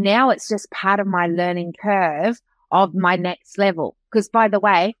 And now it's just part of my learning curve of my next level. Because by the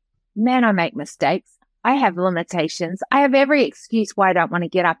way, man, I make mistakes. I have limitations. I have every excuse why I don't want to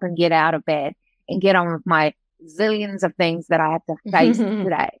get up and get out of bed and get on with my zillions of things that I have to face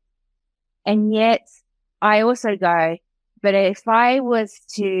today. And yet I also go, but if I was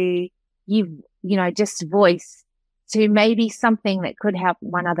to give, just voice to maybe something that could help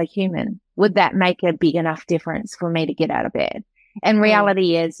one other human, would that make a big enough difference for me to get out of bed? And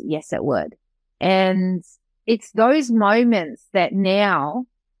reality is, yes, it would. And it's those moments that now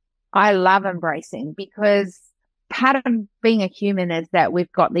I love embracing because part of being a human is that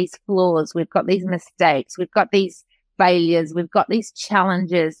we've got these flaws, we've got these mistakes, we've got these failures, we've got these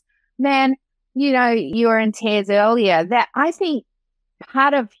challenges. Man, you were in tears earlier. That I think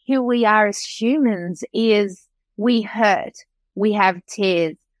part of who we are as humans is we hurt, we have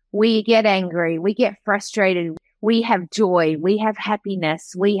tears, we get angry, we get frustrated. We have joy, we have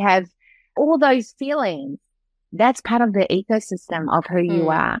happiness, we have all those feelings. that's part of the ecosystem of who you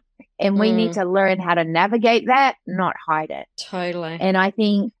are. And we need to learn how to navigate that, not hide it. Totally. And I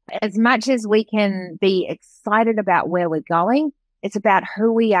think as much as we can be excited about where we're going, it's about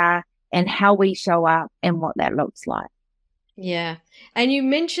who we are and how we show up and what that looks like. Yeah. And you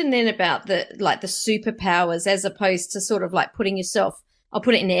mentioned then about the superpowers as opposed to sort of like putting yourself, I'll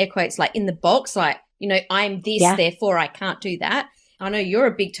put it in air quotes, like in the box, like, you know, I'm this, therefore I can't do that. I know you're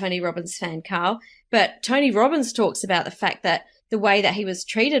a big Tony Robbins fan, Carl, but Tony Robbins talks about the fact that the way that he was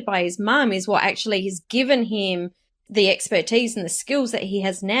treated by his mum is what actually has given him the expertise and the skills that he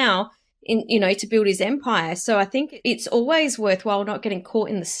has now in, you know, to build his empire. So I think it's always worthwhile not getting caught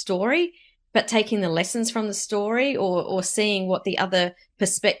in the story, but taking the lessons from the story or seeing what the other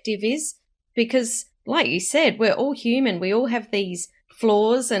perspective is. Because like you said, we're all human. We all have these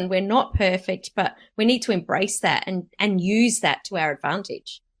flaws and we're not perfect, but we need to embrace that and use that to our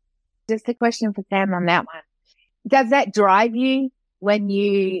advantage. Just a question for Sam on that one. Does that drive you when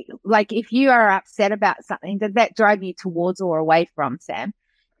you, like, if you are upset about something, does that drive you towards or away from, Sam?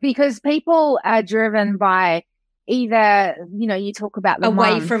 Because people are driven by either, you know, you talk about the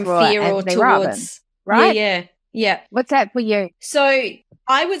away from fear or towards, Robbins, right? Yeah. What's that for you? So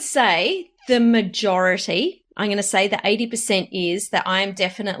I would say the majority, I'm going to say that 80% is that I am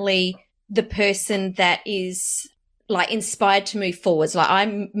definitely the person that is like inspired to move forwards. Like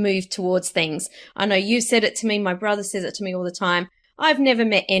I move towards things. I know you've said it to me. My brother says it to me all the time. I've never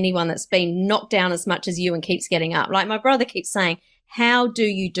met anyone that's been knocked down as much as you and keeps getting up. Like my brother keeps saying, how do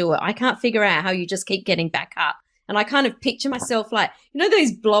you do it? I can't figure out how you just keep getting back up. And I kind of picture myself like, you know,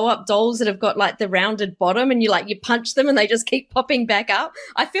 those blow up dolls that have got like the rounded bottom and you punch them and they just keep popping back up.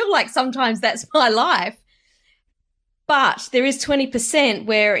 I feel like sometimes that's my life. But there is 20%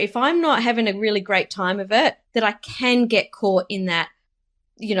 where if I'm not having a really great time of it, that I can get caught in that,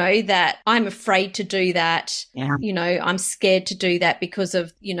 you know, that I'm afraid to do that. Yeah. You know, I'm scared to do that because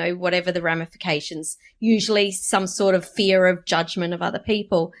of, you know, whatever the ramifications, usually some sort of fear of judgment of other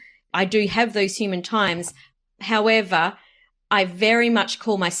people. I do have those human times. However, I very much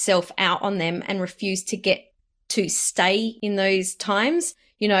call myself out on them and refuse to stay in those times.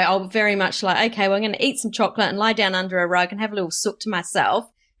 You know, I'll very much like, okay, well, I'm going to eat some chocolate and lie down under a rug and have a little sook to myself.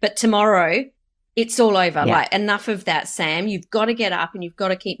 But tomorrow, it's all over. Yeah. Like, enough of that, Sam. You've got to get up and you've got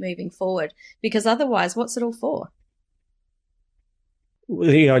to keep moving forward because otherwise, what's it all for?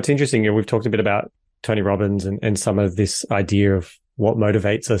 You know, it's interesting. You know, we've talked a bit about Tony Robbins and some of this idea of what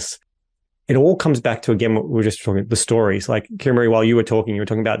motivates us. It all comes back to, again, what we were just talking about, the stories. Like, Kiri-Maree, while you were talking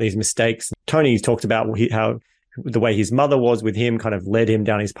about these mistakes. Tony talked about how the way his mother was with him kind of led him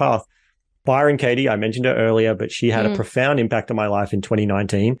down his path. Byron Katie, I mentioned her earlier, but she had a profound impact on my life in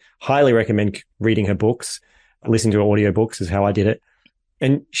 2019. Highly recommend reading her books. Listening to her audiobooks is how I did it.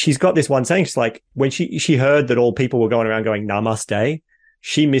 And she's got this one saying, she's like, when she heard that all people were going around going namaste,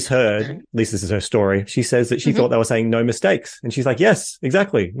 she misheard, at least this is her story. She says that she thought they were saying no mistakes. And she's like, yes,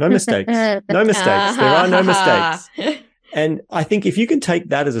 exactly. No mistakes. No mistakes. There are no mistakes. And I think if you can take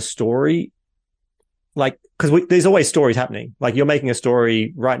that as a story, like, because there's always stories happening. Like, you're making a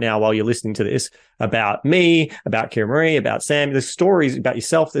story right now while you're listening to this about me, about Kiri-Maree, about Sam. There's stories about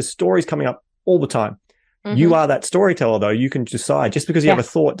yourself. There's stories coming up all the time. You are that storyteller, though. You can decide. Just because you have a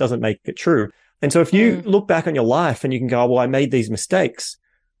thought doesn't make it true. And so if you look back on your life and you can go, well, I made these mistakes.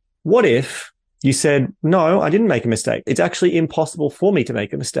 What if you said, no, I didn't make a mistake? It's actually impossible for me to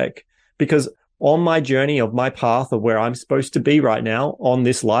make a mistake because on my journey of my path of where I'm supposed to be right now on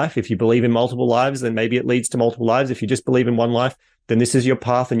this life, if you believe in multiple lives, then maybe it leads to multiple lives. If you just believe in one life, then this is your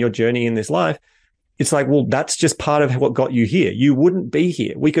path and your journey in this life. It's like, well, that's just part of what got you here. You wouldn't be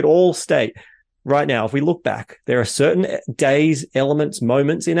here. We could all state right now, if we look back, there are certain days, elements,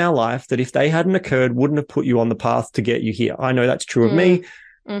 moments in our life that if they hadn't occurred, wouldn't have put you on the path to get you here. I know that's true of me.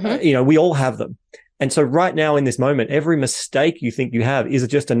 You know, we all have them. And so right now in this moment, every mistake you think you have is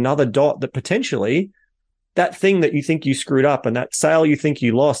just another dot that potentially that thing that you think you screwed up and that sale you think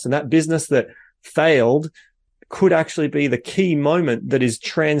you lost and that business that failed could actually be the key moment that is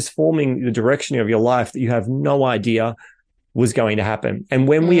transforming the direction of your life that you have no idea was going to happen. And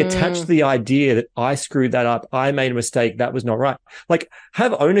when we attach the idea that I screwed that up, I made a mistake, that was not right. Like,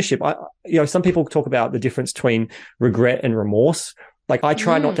 have ownership. You know, some people talk about the difference between regret and remorse. Like, I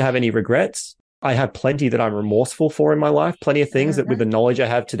try not to have any regrets. I have plenty that I'm remorseful for in my life, plenty of things that with the knowledge I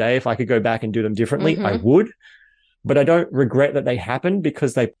have today, if I could go back and do them differently, I would. But I don't regret that they happened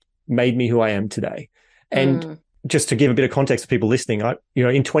because they made me who I am today. And just to give a bit of context for people listening,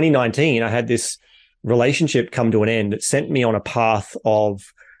 in 2019, I had this relationship come to an end that sent me on a path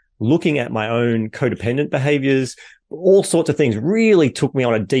of looking at my own codependent behaviors, all sorts of things really took me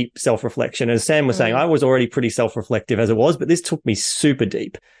on a deep self-reflection. As Sam was saying, I was already pretty self-reflective as it was, but this took me super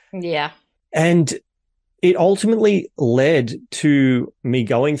deep. Yeah. And it ultimately led to me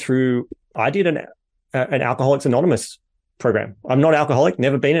going through, I did an Alcoholics Anonymous program. I'm not alcoholic,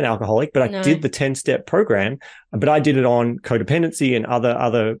 never been an alcoholic, but I did the 10-step program, but I did it on codependency and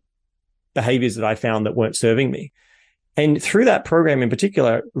other behaviors that I found that weren't serving me. And through that program in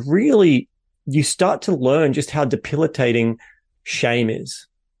particular, really, you start to learn just how debilitating shame is.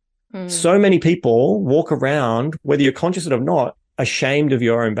 So many people walk around, whether you're conscious of it or not, ashamed of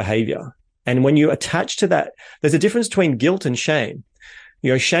your own behavior. And when you attach to that, there's a difference between guilt and shame.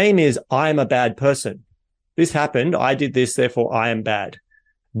 You know, shame is, I'm a bad person. This happened. I did this, therefore I am bad.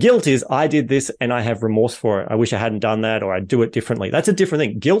 Guilt is, I did this and I have remorse for it. I wish I hadn't done that, or I'd do it differently. That's a different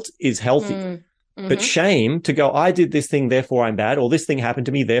thing. Guilt is healthy. But shame, to go, I did this thing, therefore I'm bad, or this thing happened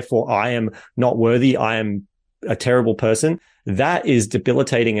to me, therefore I am not worthy, I am a terrible person, that is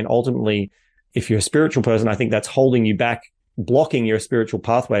debilitating. And ultimately, if you're a spiritual person, I think that's holding you back, blocking your spiritual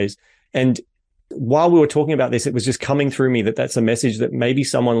pathways. And while we were talking about this, it was just coming through me that that's a message that maybe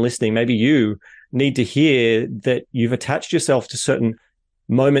someone listening, maybe you need to hear, that you've attached yourself to certain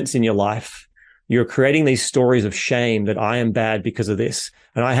moments in your life. You're creating these stories of shame that I am bad because of this,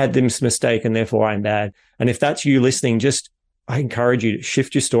 and I had this mistake and therefore I'm bad. And if that's you listening, I encourage you to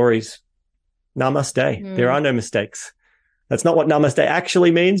shift your stories. Namaste. There are no mistakes. That's not what namaste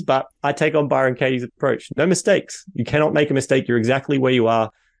actually means, but I take on Byron Katie's approach. No mistakes. You cannot make a mistake. You're exactly where you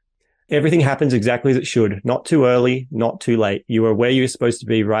are. Everything happens exactly as it should. Not too early, not too late. You are where you're supposed to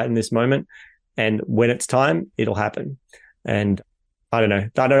be right in this moment. And when it's time, it'll happen. And I don't know.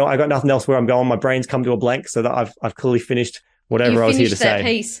 I got nothing else where I'm going. My brain's come to a blank, so that I've clearly finished whatever I was here to say. You finished that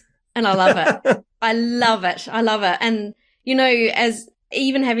piece, and I love it. I love it. I love it. And, you know, as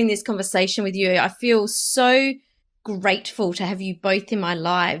even having this conversation with you, I feel so grateful to have you both in my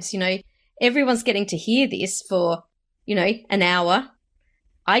lives. You know, everyone's getting to hear this for, you know, an hour.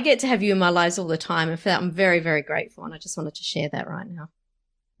 I get to have you in my lives all the time, and for that I'm very, very grateful, and I just wanted to share that right now.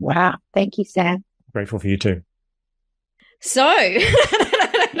 Wow. Thank you, Sam. Grateful for you too. So where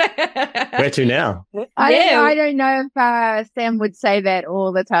to now? I don't know if Sam would say that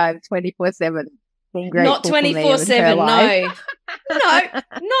all the time, 24/7. Not 24/7, no. No,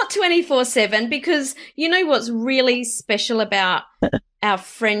 not 24/7, because you know what's really special about our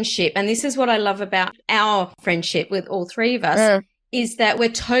friendship, and this is what I love about our friendship with all three of us, is that we're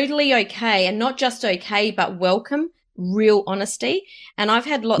totally okay, and not just okay, but welcome real honesty. And I've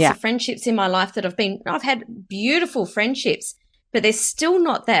had lots of friendships in my life that I've had beautiful friendships, but there's still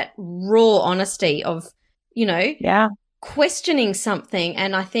not that raw honesty of, you know, questioning something.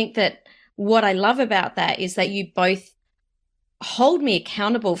 And I think that what I love about that is that you both hold me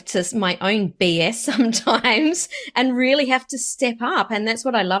accountable to my own BS sometimes and really have to step up. And that's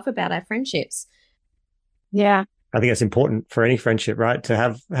what I love about our friendships. Yeah. I think that's important for any friendship, right? To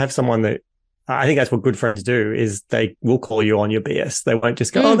have someone that, I think that's what good friends do, is they will call you on your BS. They won't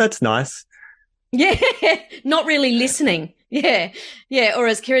just go, oh, that's nice. Yeah. Not really listening. Yeah. Yeah. Or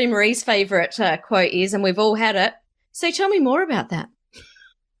as Kiri-Maree's favorite quote is, and we've all had it, so tell me more about that.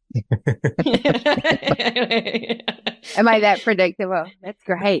 Am I that predictable? That's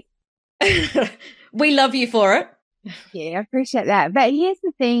great. We love you for it. Yeah, I appreciate that. But here's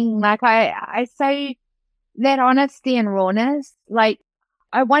the thing, like I say that honesty and rawness, like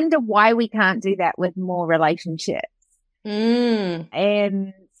I wonder why we can't do that with more relationships.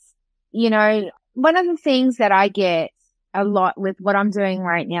 And, you know, one of the things that I get a lot with what I'm doing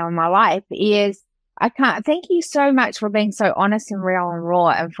right now in my life is thank you so much for being so honest and real and raw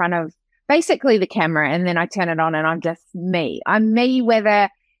in front of basically the camera. And then I turn it on and I'm just me. I'm me,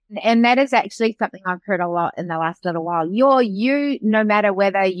 and that is actually something I've heard a lot in the last little while. You're you, no matter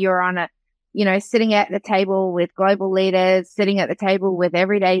whether you're on sitting at the table with global leaders, sitting at the table with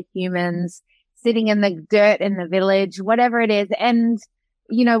everyday humans, sitting in the dirt in the village, whatever it is. And,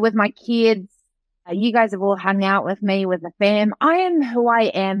 you know, with my kids, you guys have all hung out with me, with the fam. I am who I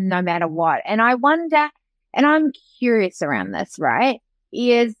am no matter what. And I wonder, and I'm curious around this, right?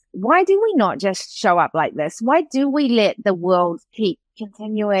 Is why do we not just show up like this? Why do we let the world keep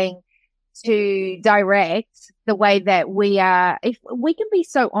continuing to direct the way that we are? If we can be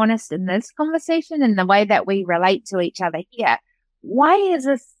so honest in this conversation and the way that we relate to each other here, why is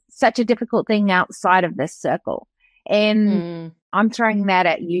this such a difficult thing outside of this circle? And I'm throwing that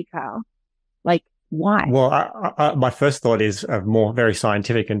at you, Carl. Like, why? Well, my first thought is a more very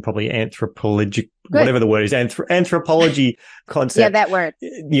scientific and probably anthropologic, whatever the word is, anthropology concept. Yeah, that word.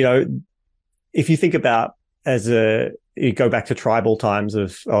 You know, if you think about you go back to tribal times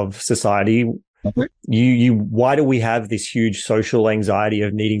of society, Why do we have this huge social anxiety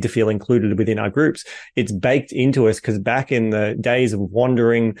of needing to feel included within our groups? It's baked into us because back in the days of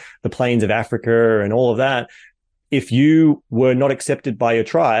wandering the plains of Africa and all of that, if you were not accepted by your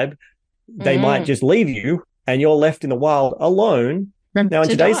tribe, they might just leave you and you're left in the wild alone. Now, in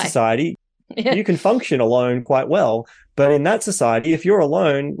today's society, you can function alone quite well. But in that society, if you're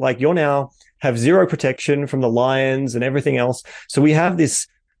alone, like you're now have zero protection from the lions and everything else. So we have this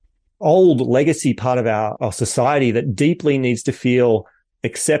old legacy part of our society that deeply needs to feel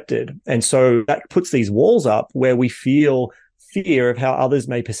accepted. And so that puts these walls up where we feel fear of how others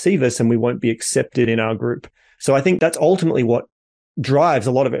may perceive us and we won't be accepted in our group. So I think that's ultimately what drives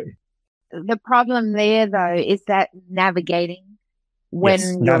a lot of it. The problem there, though, is that navigating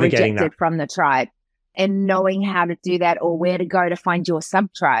when you're rejected from the tribe and knowing how to do that or where to go to find your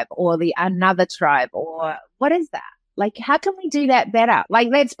sub-tribe or another tribe or what is that? Like, how can we do that better? Like,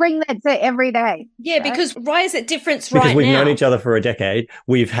 let's bring that to every day. Yeah, right? Because why is it different right now? Because we've known each other for a decade.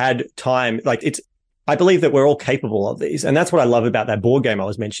 We've had time. Like, I believe that we're all capable of these. And that's what I love about that board game I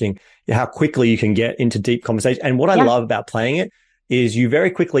was mentioning, how quickly you can get into deep conversation. And what I love about playing it is you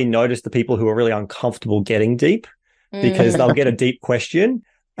very quickly notice the people who are really uncomfortable getting deep because they'll get a deep question.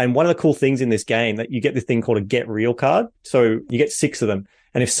 And one of the cool things in this game that you get this thing called a get real card. So you get 6 of them.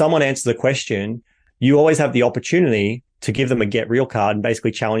 And if someone answers a question, you always have the opportunity to give them a get real card and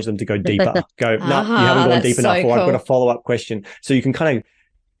basically challenge them to go deeper. Go, no, you haven't gone deep enough, or I've got a follow-up question. So you can kind of,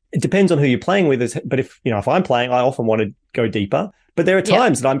 it depends on who you're playing with. But if I'm playing, I often want to go deeper. But there are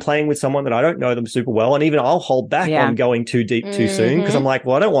times that I'm playing with someone that I don't know them super well. And even I'll hold back on going too deep too soon because I'm like,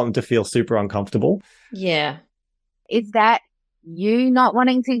 well, I don't want them to feel super uncomfortable. Yeah. Is that you not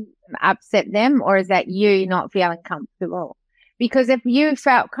wanting to upset them or is that you not feeling comfortable? Because if you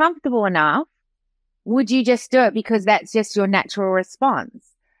felt comfortable enough, would you just do it because that's just your natural response?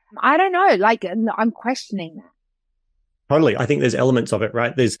 I don't know. Like, I'm questioning that. Totally. I think there's elements of it,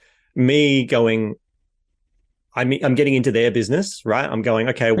 right? There's me going, I'm getting into their business, right? I'm going,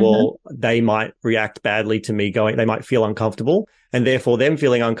 okay, well, they might react badly to me going, they might feel uncomfortable. And therefore, them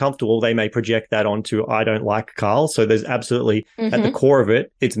feeling uncomfortable, they may project that onto, I don't like Carl. So there's absolutely, at the core of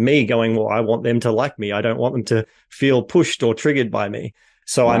it, it's me going, well, I want them to like me. I don't want them to feel pushed or triggered by me.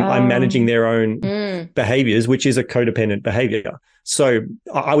 So I'm managing their own behaviors, which is a codependent behavior. So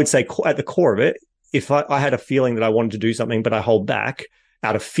I would say at the core of it, if I had a feeling that I wanted to do something, but I hold back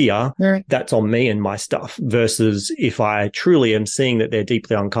out of fear, that's on me and my stuff, versus if I truly am seeing that they're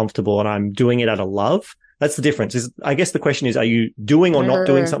deeply uncomfortable and I'm doing it out of love. That's the difference. I guess the question is, are you doing or not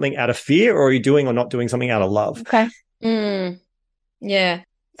doing something out of fear, or are you doing or not doing something out of love? Okay. Yeah.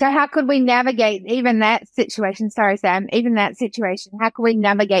 So how could we navigate even that situation? Sorry, Sam, even that situation. How could we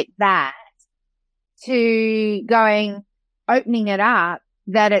navigate that to opening it up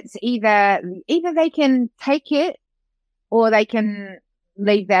that it's either they can take it or they can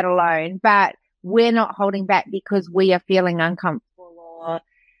leave that alone, but we're not holding back because we are feeling uncomfortable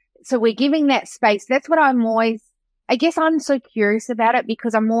so we're giving that space. That's what I guess I'm so curious about it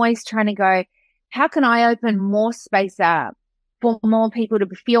because I'm always trying to go, how can I open more space up for more people to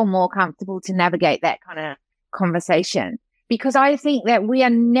feel more comfortable to navigate that kind of conversation? Because I think that we are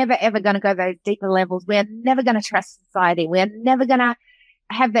never, ever going to go those deeper levels. We're never going to trust society. We're never going to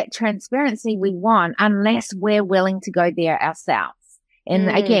have that transparency we want unless we're willing to go there ourselves. And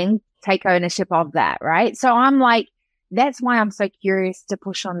again, take ownership of that, right? So I'm like, that's why I'm so curious to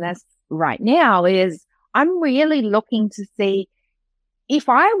push on this right now is I'm really looking to see if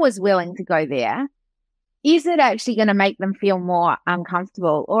I was willing to go there, is it actually going to make them feel more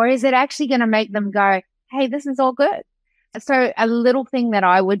uncomfortable or is it actually going to make them go, hey, this is all good? So a little thing that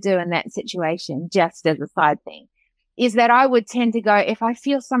I would do in that situation, just as a side thing, is that I would tend to go, if I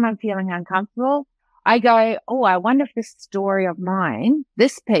feel someone feeling uncomfortable, I go, oh, I wonder if this story of mine,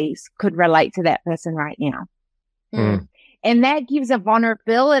 this piece could relate to that person right now. And that gives a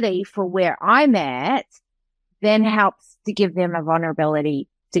vulnerability for where I'm at, then helps to give them a vulnerability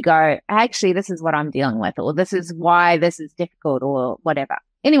to go, actually, this is what I'm dealing with, or this is why this is difficult or whatever.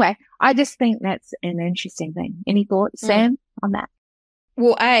 Anyway, I just think that's an interesting thing. Any thoughts, Sam, on that?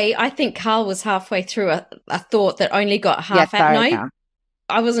 Well, I think Carl was halfway through a thought that only got half out. No,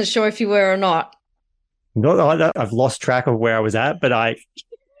 I wasn't sure if you were or not. No, I've lost track of where I was at, but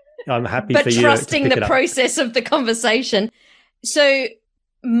I'm happy for you to trusting pick the process of the conversation. So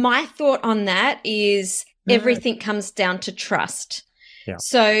my thought on that is everything comes down to trust. Yeah.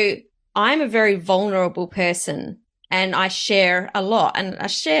 So I'm a very vulnerable person and I share a lot, and I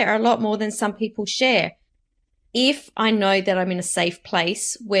share a lot more than some people share. If I know that I'm in a safe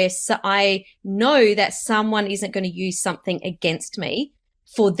place where I know that someone isn't going to use something against me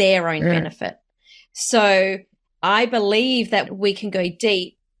for their own benefit. So I believe that we can go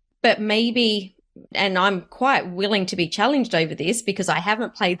deep, but maybe, and I'm quite willing to be challenged over this because I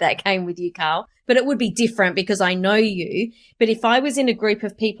haven't played that game with you, Carl, but it would be different because I know you. But if I was in a group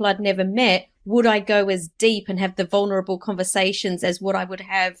of people I'd never met, would I go as deep and have the vulnerable conversations as what I would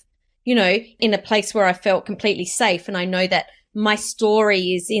have, you know, in a place where I felt completely safe and I know that my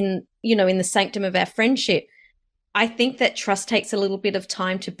story is in, you know, in the sanctum of our friendship? I think that trust takes a little bit of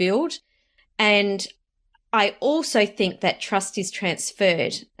time to build. And I also think that trust is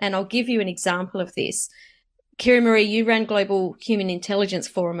transferred. And I'll give you an example of this. Kiri-Maree, you ran Global Human Intelligence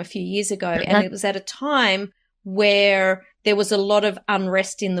Forum a few years ago, and it was at a time where there was a lot of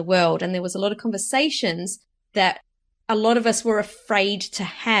unrest in the world and there was a lot of conversations that a lot of us were afraid to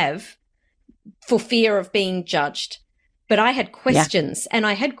have for fear of being judged. But I had questions, and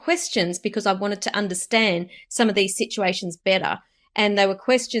I had questions because I wanted to understand some of these situations better. And they were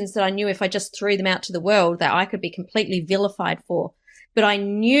questions that I knew if I just threw them out to the world that I could be completely vilified for. But I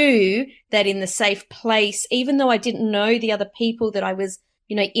knew that in the safe place, even though I didn't know the other people, that I was,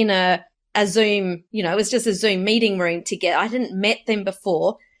 you know, in a Zoom, you know, it was just a Zoom meeting room together. I hadn't met them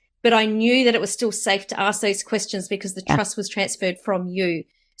before, but I knew that it was still safe to ask those questions because the trust was transferred from you.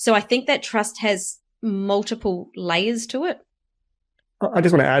 So I think that trust has multiple layers to it. I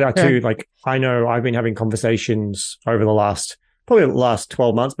just want to add too, like, I know I've been having conversations over probably the last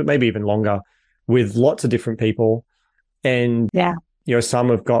 12 months, but maybe even longer, with lots of different people. And, you know, some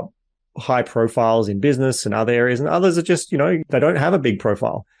have got high profiles in business and other areas, and others are just, you know, they don't have a big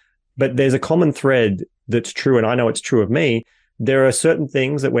profile. But there's a common thread that's true, and I know it's true of me. There are certain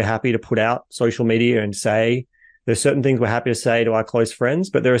things that we're happy to put out social media and say. There's certain things we're happy to say to our close friends,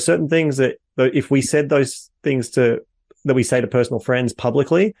 but there are certain things that if we said those things that we say to personal friends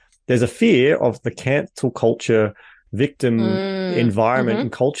publicly, there's a fear of the cancel culture victim environment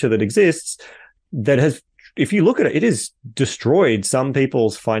and culture that exists that has, if you look at it, it has destroyed some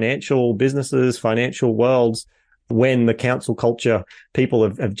people's financial businesses, financial worlds, when the cancel culture people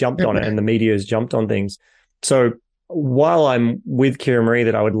have jumped on it and the media has jumped on things. So while I'm with Kiri-Maree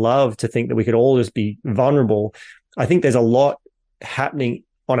that I would love to think that we could all just be vulnerable, I think there's a lot happening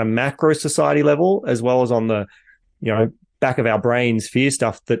on a macro society level as well as on the, you know, back of our brains fear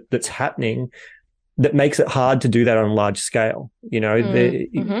stuff that's happening that makes it hard to do that on a large scale, you know.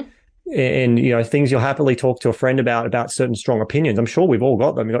 And, you know, things you'll happily talk to a friend about certain strong opinions. I'm sure we've all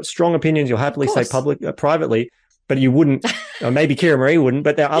got them. You've got strong opinions you'll happily say privately, but you wouldn't, or maybe Kiri-Maree wouldn't,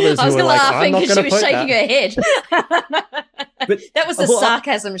 but there are others who are like, I'm not going to put that. She was shaking her head. But that was the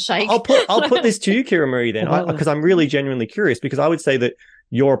sarcasm shake. I'll put this to you, Kiri-Maree, then, because I'm really genuinely curious, because I would say that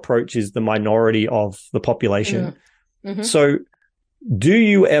your approach is the minority of the population. So do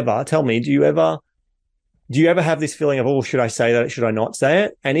you ever have this feeling of, oh, should I say that? Should I not say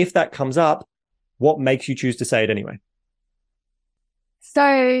it? And if that comes up, what makes you choose to say it anyway?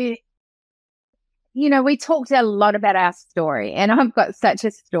 So, you know, we talked a lot about our story, and I've got such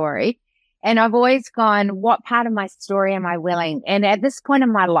a story, and I've always gone, what part of my story am I willing? And at this point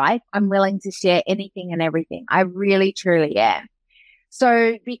in my life, I'm willing to share anything and everything. I really, truly am.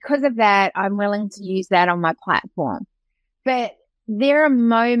 So because of that, I'm willing to use that on my platform. But there are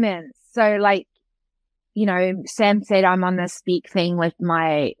moments, so like, you know, Sam said I'm on the speak thing with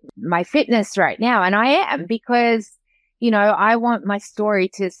my fitness right now, and I am, because, you know, I want my story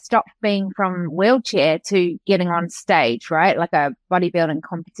to stop being from wheelchair to getting on stage, right? Like a bodybuilding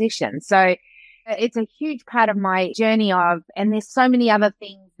competition. So it's a huge part of my journey and there's so many other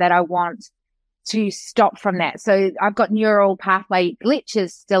things that I want to stop from that. So I've got neural pathway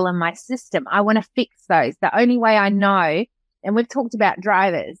glitches still in my system. I want to fix those. The only way I know, and we've talked about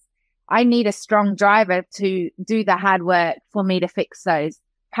drivers, I need a strong driver to do the hard work for me to fix those.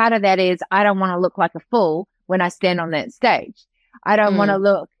 Part of that is I don't want to look like a fool when I stand on that stage. I don't want to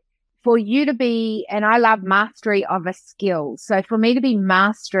look, for you to be, and I love mastery of a skill. So for me to be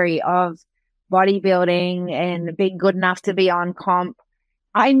mastery of bodybuilding and being good enough to be on comp,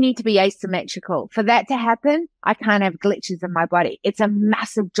 I need to be asymmetrical. For that to happen, I can't have glitches in my body. It's a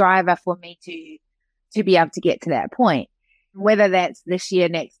massive driver for me to be able to get to that point. Whether that's this year,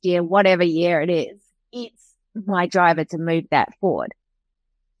 next year, whatever year it is, it's my driver to move that forward.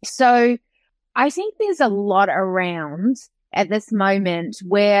 So I think there's a lot around at this moment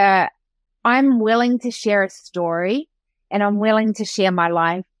where I'm willing to share a story and I'm willing to share my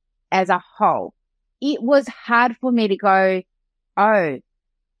life as a whole. It was hard for me to go, oh,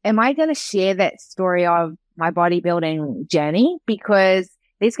 am I going to share that story of my bodybuilding journey? Because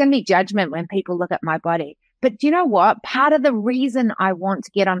there's going to be judgment when people look at my body. But do you know what? Part of the reason I want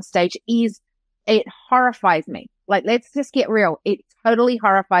to get on stage is it horrifies me. Like, let's just get real. It totally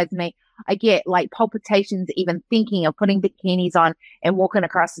horrifies me. I get like palpitations even thinking of putting bikinis on and walking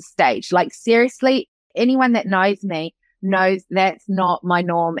across the stage. Like seriously, anyone that knows me knows that's not my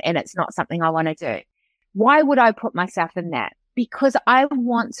norm and it's not something I want to do. Why would I put myself in that? Because I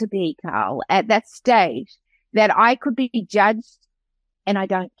want to be, Carl, at that stage that I could be judged and I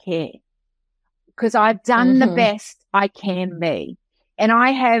don't care because I've done the best I can be. And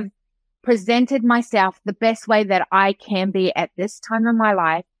I have presented myself the best way that I can be at this time in my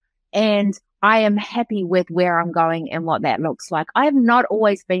life. And I am happy with where I'm going and what that looks like. I have not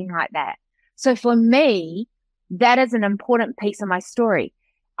always been like that. So for me, that is an important piece of my story.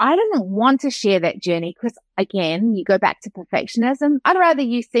 I didn't want to share that journey because, again, you go back to perfectionism. I'd rather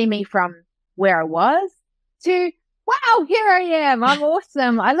you see me from where I was to, wow, here I am. I'm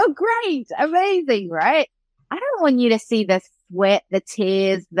awesome. I look great. Amazing, right? I don't want you to see the sweat, the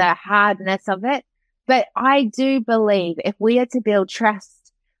tears, the hardness of it. But I do believe if we are to build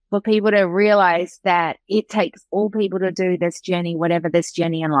trust for people to realize that it takes all people to do this journey, whatever this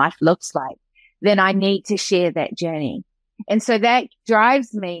journey in life looks like, then I need to share that journey. And so that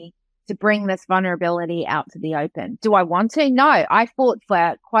drives me to bring this vulnerability out to the open. Do I want to? No, I fought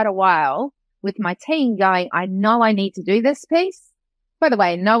for quite a while with my team going, I know I need to do this piece. By the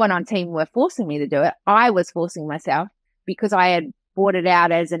way, no one on team were forcing me to do it. I was forcing myself because I had brought it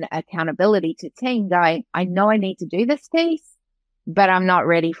out as an accountability to team going, I know I need to do this piece, but I'm not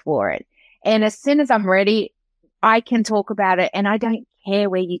ready for it. And as soon as I'm ready, I can talk about it and I don't care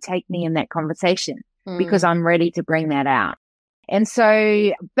where you take me in that conversation. Because I'm ready to bring that out. And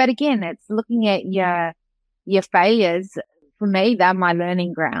so, but again, it's looking at your failures. For me, they're my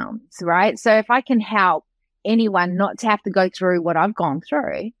learning grounds, right? So if I can help anyone not to have to go through what I've gone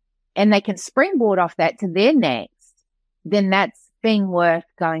through and they can springboard off that to their next, then that's been worth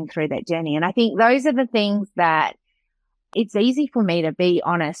going through that journey. And I think those are the things that it's easy for me to be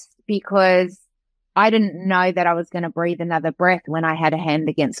honest because I didn't know that I was going to breathe another breath when I had a hand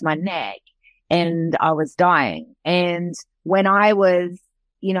against my neck. And I was dying. And when I was,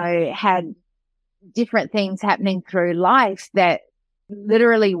 had different things happening through life that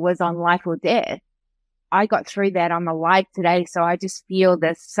literally was on life or death, I got through that. I'm alive today. So I just feel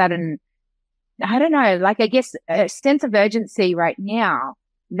this sudden, I don't know, like I guess a sense of urgency right now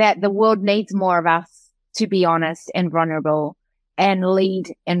that the world needs more of us to be honest and vulnerable and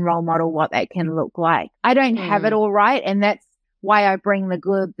lead and role model what that can look like. I don't have it all right. And that's why I bring the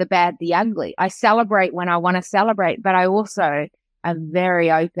good, the bad, the ugly. I celebrate when I want to celebrate, but I also am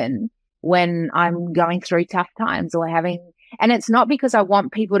very open when I'm going through tough times or and it's not because I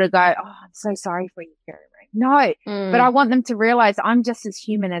want people to go, oh, I'm so sorry for you, Kiri-Maree. No, but I want them to realize I'm just as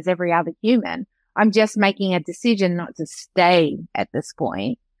human as every other human. I'm just making a decision not to stay at this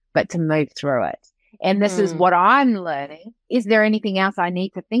point, but to move through it. And this is what I'm learning. Is there anything else I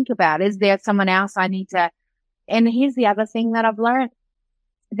need to think about? Is there someone else I need to? And here's the other thing that I've learned,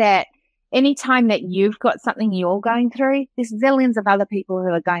 that anytime that you've got something you're going through, there's zillions of other people who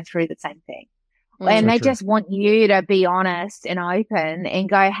are going through the same thing. And they just want you to be honest and open and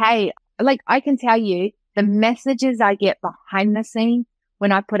go, hey, like I can tell you the messages I get behind the scene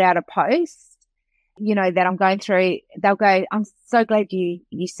when I put out a post, that I'm going through, they'll go, I'm so glad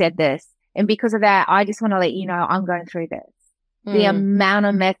you said this. And because of that, I just want to let you know I'm going through this. The amount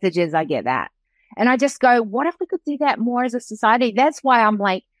of messages I get that. And I just go, what if we could do that more as a society? That's why I'm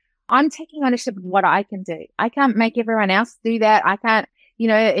like, I'm taking ownership of what I can do. I can't make everyone else do that. I can't,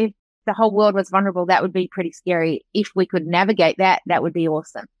 if the whole world was vulnerable, that would be pretty scary. If we could navigate that, that would be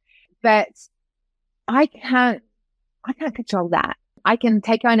awesome. But I can't control that. I can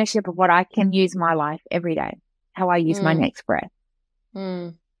take ownership of what I can use my life every day, how I use my next breath.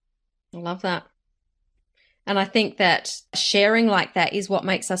 I love that. And I think that sharing like that is what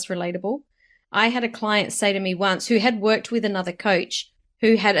makes us relatable. I had a client say to me once who had worked with another coach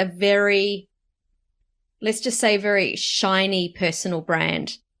who had a very, let's just say, very shiny personal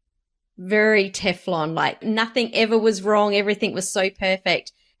brand, very Teflon, like nothing ever was wrong. Everything was so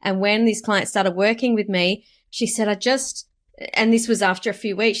perfect. And when this client started working with me, she said, and this was after a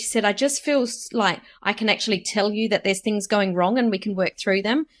few weeks, she said, I just feel like I can actually tell you that there's things going wrong and we can work through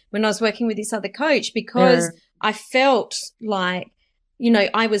them when I was working with this other coach because I felt like,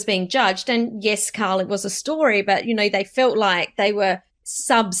 I was being judged. And yes, Carl, it was a story, but, they felt like they were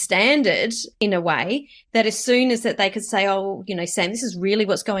substandard in a way that as soon as that they could say, oh, Sam, this is really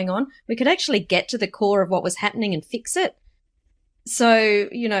what's going on, we could actually get to the core of what was happening and fix it. So,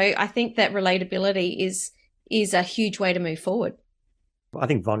 I think that relatability is a huge way to move forward. I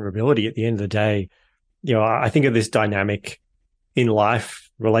think vulnerability at the end of the day, I think of this dynamic in life,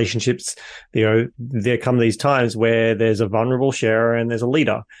 relationships, there come these times where there's a vulnerable sharer and there's a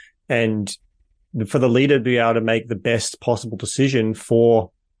leader. And for the leader to be able to make the best possible decision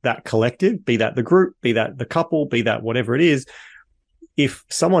for that collective, be that the group, be that the couple, be that whatever it is, if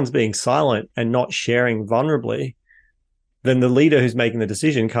someone's being silent and not sharing vulnerably, then the leader who's making the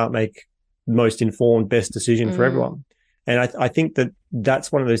decision can't make the most informed, best decision for everyone. And I think that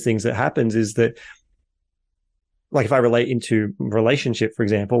that's one of those things that happens, is that, like, if I relate into relationship, for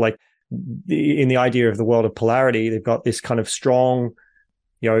example, like in the idea of the world of polarity, they've got this kind of strong,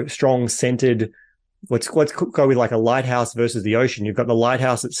 strong centered, let's go with like a lighthouse versus the ocean. You've got the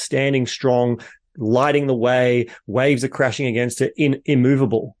lighthouse that's standing strong, lighting the way, waves are crashing against it,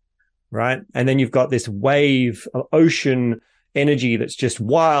 immovable, right? And then you've got this wave of ocean energy that's just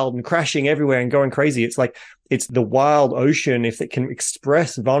wild and crashing everywhere and going crazy. It's like, it's the wild ocean. If it can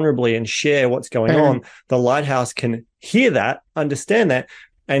express vulnerably and share what's going on, the lighthouse can hear that, understand that,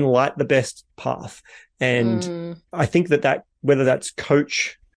 and light the best path. And I think that whether that's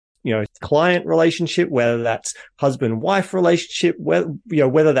coach, client relationship, whether that's husband-wife relationship,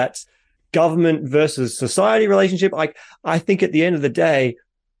 whether that's government versus society relationship, I think at the end of the day,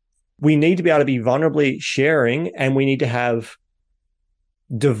 we need to be able to be vulnerably sharing, and we need to have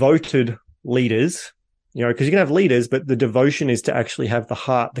devoted leaders, because you can have leaders, but the devotion is to actually have the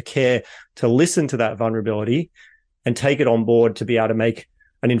heart, the care to listen to that vulnerability and take it on board to be able to make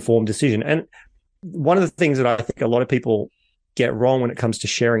an informed decision. And one of the things that I think a lot of people get wrong when it comes to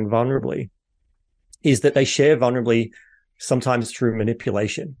sharing vulnerably is that they share vulnerably sometimes through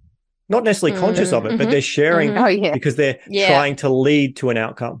manipulation. Not necessarily conscious of it, but they're sharing because they're trying to lead to an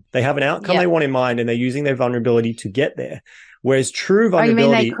outcome. They have an outcome they want in mind, and they're using their vulnerability to get there. Whereas true vulnerability—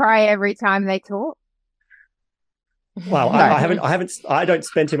 you mean they cry every time they talk? Well, I don't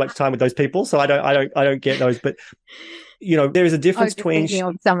spend too much time with those people, so I don't get those. But there is a difference between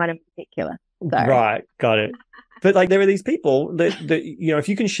someone in particular. Sorry. Right, got it. But like, there are these people that if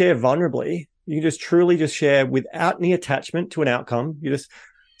you can share vulnerably, you can just truly just share without any attachment to an outcome.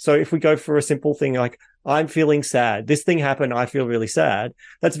 So if we go for a simple thing like, I'm feeling sad, this thing happened, I feel really sad.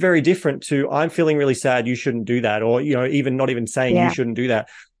 That's very different to, I'm feeling really sad, you shouldn't do that. Or, even not even saying you shouldn't do that,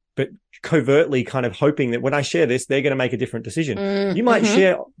 but covertly kind of hoping that when I share this, they're going to make a different decision. You might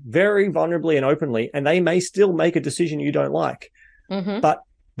share very vulnerably and openly, and they may still make a decision you don't like. But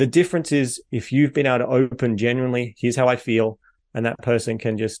the difference is, if you've been able to open genuinely, here's how I feel, and that person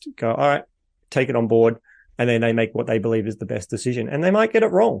can just go, all right, take it on board. And then they make what they believe is the best decision, and they might get it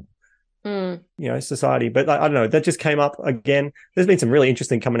wrong. Society. But I don't know. That just came up again. There's been some really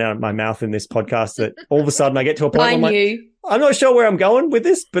interesting coming out of my mouth in this podcast that all of a sudden I get to a point where I'm not sure where I'm going with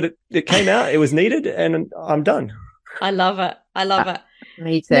this, but it came out. It was needed, and I'm done. I love it.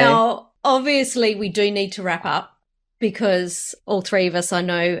 Me too. Now, obviously, we do need to wrap up, because all three of us, I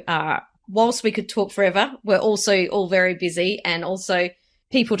know, whilst we could talk forever, we're also all very busy, and also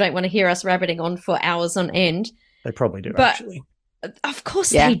people don't want to hear us rabbiting on for hours on end. They probably do, actually. Of course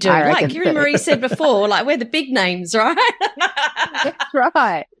they do. Like Kiri-Maree said before, like, we're the big names, right? That's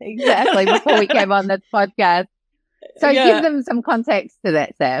right. Exactly. Before we came on this podcast. So give them some context to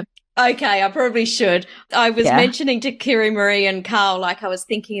that, Sam. Okay, I probably should. I was mentioning to Kiri-Maree and Carl, like, I was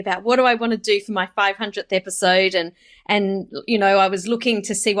thinking about, what do I want to do for my 500th episode? And I was looking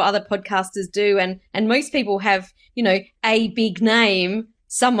to see what other podcasters do. And most people have, a big name,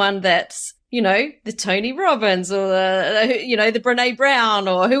 someone that's, the Tony Robbins or the Brene Brown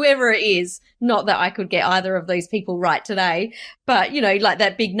or whoever it is. Not that I could get either of those people right today, but, like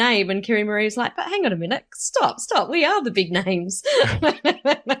that big name. And Kiri-Maree was like, but hang on a minute, stop. We are the big names.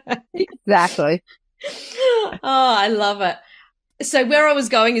 Exactly. Oh, I love it. So where I was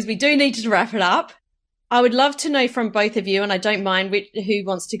going is, we do need to wrap it up. I would love to know from both of you, and I don't mind who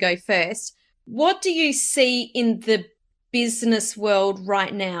wants to go first. What do you see in the business world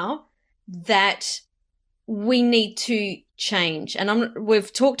right now that we need to change? And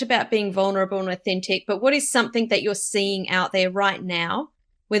we've talked about being vulnerable and authentic, but what is something that you're seeing out there right now,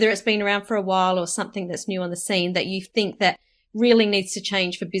 whether it's been around for a while or something that's new on the scene, that you think that really needs to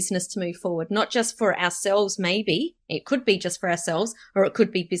change for business to move forward? Not just for ourselves, maybe. It could be just for ourselves, or it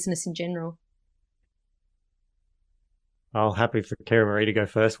could be business in general. I'll happy for Kiri-Maree to go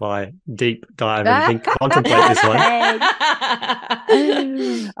first while I deep dive and contemplate this one.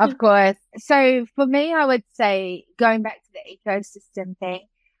 Of course. So for me, I would say, going back to the ecosystem thing,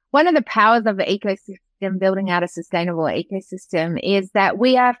 one of the powers of the ecosystem, building out a sustainable ecosystem, is that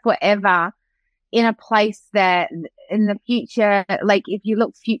we are forever in a place that in the future, like if you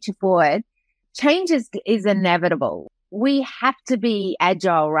look future forward, change is inevitable. We have to be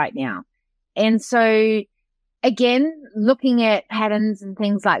agile right now. And so, again, looking at patterns and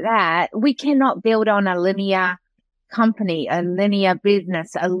things like that, we cannot build on a linear company, a linear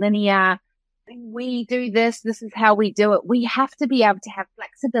business, a linear, we do this is how we do it. We have to be able to have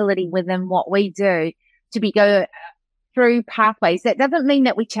flexibility within what we do to go through pathways. That doesn't mean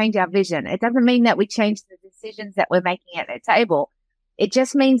that we change our vision. It doesn't mean that we change the decisions that we're making at the table. It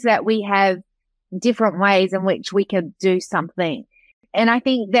just means that we have different ways in which we could do something. And I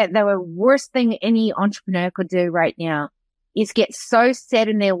think that the worst thing any entrepreneur could do right now is get so set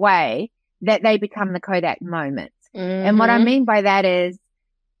in their way that they become the Kodak moment. Mm-hmm. And what I mean by that is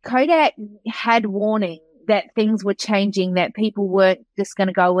Kodak had warning that things were changing, that people weren't just going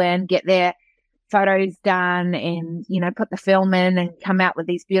to go in, get their photos done and, you know, put the film in and come out with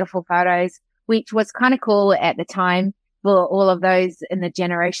these beautiful photos, which was kind of cool at the time for all of those in the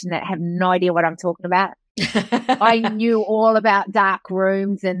generation that have no idea what I'm talking about. I knew all about dark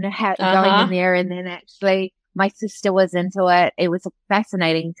rooms and going in there, and then actually my sister was into it. It was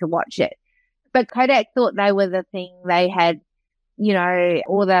fascinating to watch it. But Kodak thought they were the thing. They had, you know,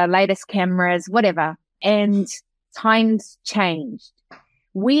 all the latest cameras, whatever. And times changed.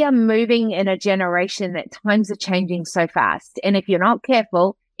 We are moving in a generation that times are changing so fast. And if you're not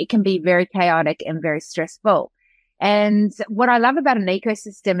careful, it can be very chaotic and very stressful. And what I love about an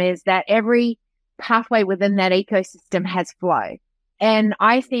ecosystem is that every pathway within that ecosystem has flow. And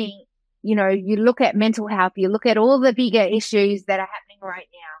I think, you know, you look at mental health, you look at all the bigger issues that are happening right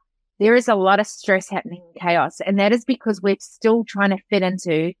now. There is a lot of stress happening in chaos. And that is because we're still trying to fit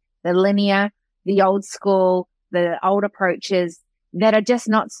into the linear, the old school, the old approaches that are just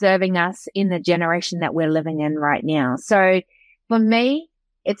not serving us in the generation that we're living in right now. So for me,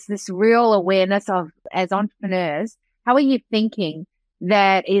 it's this real awareness of, as entrepreneurs, how are you thinking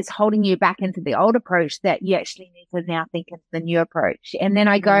that is holding you back into the old approach that you actually need to now think into the new approach? And then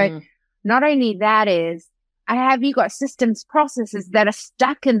I go, not only that is, have you got systems, processes that are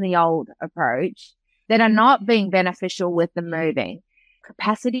stuck in the old approach that are not being beneficial with the moving?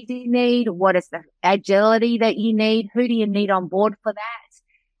 Capacity do you need? What is the agility that you need? Who do you need on board for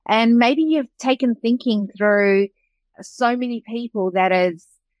that? And maybe you've taken thinking through so many people that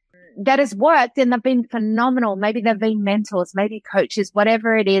has worked and they've been phenomenal. Maybe they've been mentors, maybe coaches,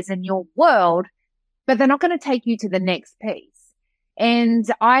 whatever it is in your world, but they're not going to take you to the next piece. And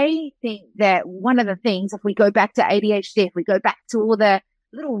I think that one of the things, if we go back to ADHD, if we go back to all the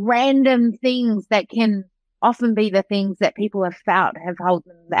little random things that can often be the things that people have felt have held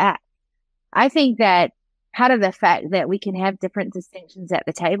them back, I think that part of the fact that we can have different distinctions at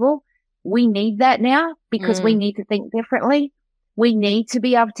the table, we need that now because we need to think differently. We need to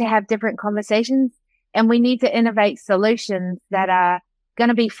be able to have different conversations, and we need to innovate solutions that are going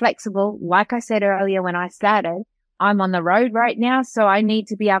to be flexible. Like I said earlier when I started, I'm on the road right now, so I need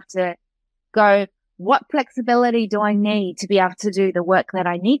to be able to go, what flexibility do I need to be able to do the work that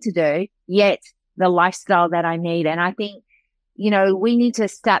I need to do, yet the lifestyle that I need? And I think, you know, we need to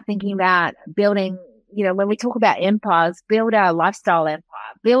start thinking about building, you know, when we talk about empires, build our lifestyle empire,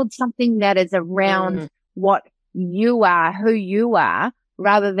 build something that is around what you are, who you are,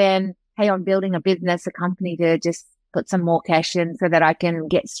 rather than, hey, I'm building a business, a company to just put some more cash in so that I can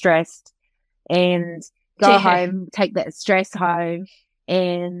get stressed and go home, take that stress home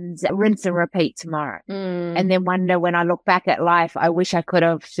and rinse and repeat tomorrow. And then wonder when I look back at life, I wish I could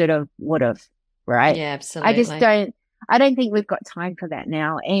have, should have, would have, right? Yeah, absolutely. I don't think we've got time for that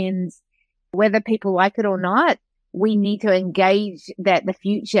now. And whether people like it or not, we need to engage that the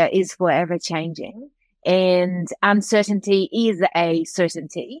future is forever changing. And uncertainty is a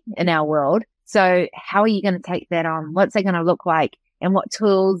certainty in our world. So how are you going to take that on? What's it going to look like? And what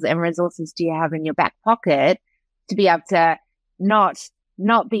tools and resources do you have in your back pocket to be able to not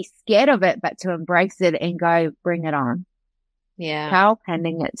be scared of it, but to embrace it and go, bring it on? Yeah. Carl,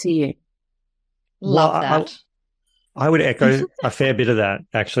 handing it to you. Love that. I would echo a fair bit of that,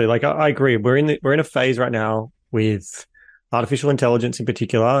 actually. Like, I agree. We're in a phase right now with artificial intelligence in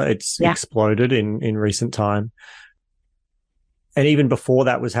particular. It's exploded in recent time. And even before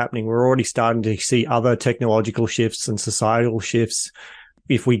that was happening, we're already starting to see other technological shifts and societal shifts.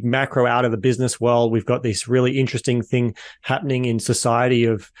 If we macro out of the business world, we've got this really interesting thing happening in society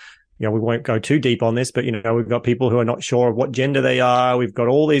of, you know, we won't go too deep on this, but, you know, we've got people who are not sure of what gender they are. We've got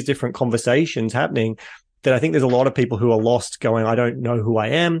all these different conversations happening that I think there's a lot of people who are lost going, I don't know who I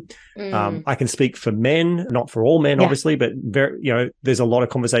am. I can speak for men, not for all men, obviously, but there's a lot of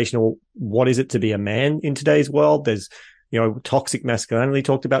conversation. What is it to be a man in today's world? There's, you know, toxic masculinity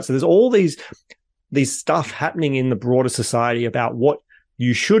talked about. So there's all these stuff happening in the broader society about what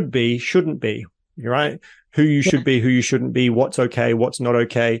you should be, shouldn't be, right? Who you should be, who you shouldn't be, what's okay, what's not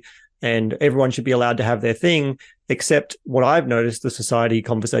okay. And everyone should be allowed to have their thing, except what I've noticed the society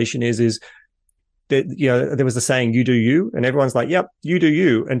conversation is there was the saying, you do you, and everyone's like, yep, you do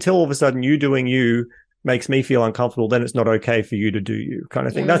you, until all of a sudden you doing you makes me feel uncomfortable. Then it's not okay for you to do you, kind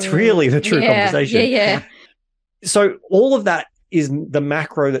of thing. That's really the true conversation. Yeah. So all of that is the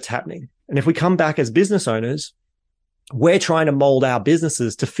macro that's happening. And if we come back as business owners, we're trying to mold our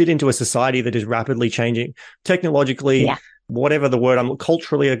businesses to fit into a society that is rapidly changing technologically, whatever the word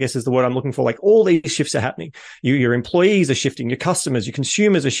culturally, I guess is the word I'm looking for. Like all these shifts are happening. Your employees are shifting, your customers, your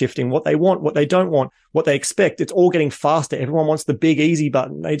consumers are shifting, what they want, what they don't want, what they expect. It's all getting faster. Everyone wants the big easy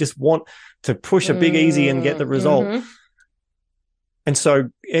button. They just want to push a big easy and get the result. Mm-hmm. And so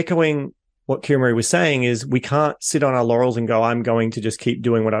echoing what Kiri-Maree was saying is we can't sit on our laurels and go, I'm going to just keep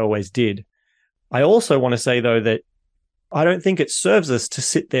doing what I always did. I also want to say, though, that I don't think it serves us to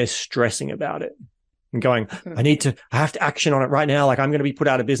sit there stressing about it and going, I have to action on it right now. Like I'm going to be put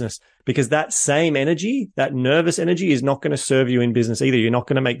out of business, because that same energy, that nervous energy is not going to serve you in business either. You're not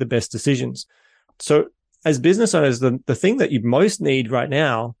going to make the best decisions. So as business owners, the thing that you most need right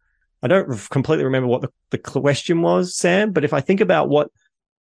now, I don't completely remember what the question was, Sam, but if I think about what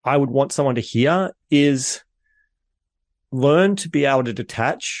I would want someone to hear is learn to be able to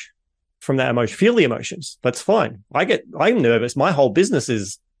detach from that emotion, feel the emotions. That's fine. I'm nervous. My whole business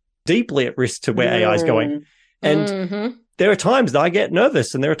is deeply at risk to where AI is going. And there are times that I get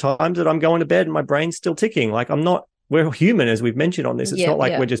nervous, and there are times that I'm going to bed and my brain's still ticking. Like we're human, as we've mentioned on this. It's not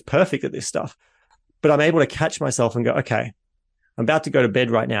like we're just perfect at this stuff, but I'm able to catch myself and go, okay, I'm about to go to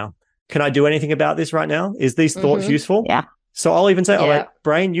bed right now. Can I do anything about this right now? Is these thoughts useful? Yeah. So I'll even say, all right,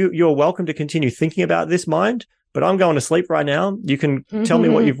 brain, you're welcome to continue thinking about this, mind, but I'm going to sleep right now. You can tell me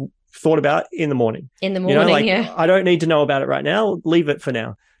what you've thought about in the morning. I don't need to know about it right now. Leave it for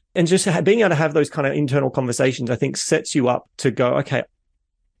now. And just being able to have those kind of internal conversations, I think sets you up to go, okay,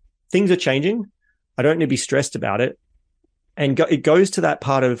 things are changing. I don't need to be stressed about it. And it goes to that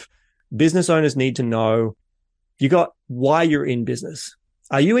part of business owners need to know why you're in business.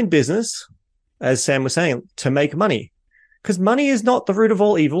 Are you in business, as Sam was saying, to make money? Because money is not the root of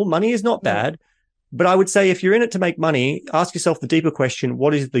all evil. Money is not bad. But I would say if you're in it to make money, ask yourself the deeper question,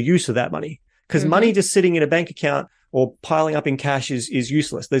 what is the use of that money? Because money just sitting in a bank account or piling up in cash is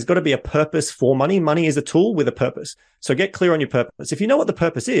useless. There's got to be a purpose for money. Money is a tool with a purpose. So get clear on your purpose. If you know what the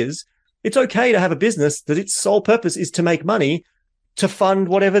purpose is, it's okay to have a business that its sole purpose is to make money to fund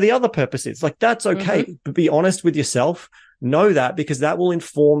whatever the other purpose is. Like that's okay. But be honest with yourself. Know that, because that will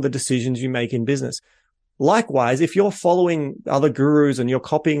inform the decisions you make in business. Likewise, if you're following other gurus and you're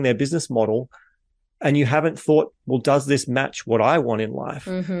copying their business model, and you haven't thought, well, does this match what I want in life?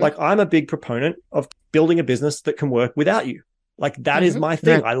 Like I'm a big proponent of building a business that can work without you. Like that is my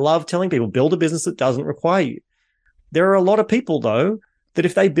thing. I love telling people, build a business that doesn't require you. There are a lot of people, though, that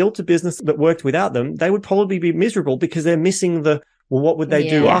if they built a business that worked without them, they would probably be miserable because they're missing what would they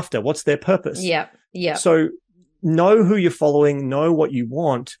do after? What's their purpose? Yeah. So know who you're following, know what you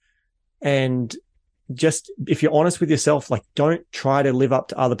want, and just, if you're honest with yourself, like don't try to live up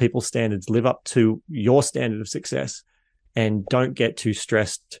to other people's standards, live up to your standard of success, and don't get too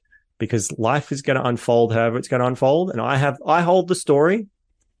stressed, because life is going to unfold however it's going to unfold. And I hold the story.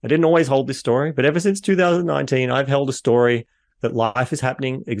 I didn't always hold this story, but ever since 2019, I've held a story that life is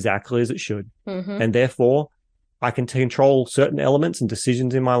happening exactly as it should. And therefore I can control certain elements and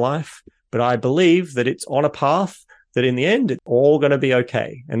decisions in my life, but I believe that it's on a path that in the end, it's all going to be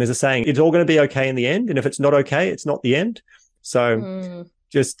okay. And there's a saying, it's all going to be okay in the end. And if it's not okay, it's not the end. So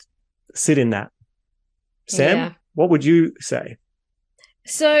just sit in that. Sam, what would you say?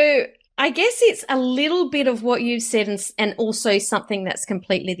 So I guess it's a little bit of what you've said, and also something that's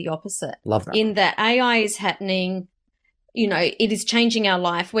completely the opposite. Love that. In that AI is happening, it is changing our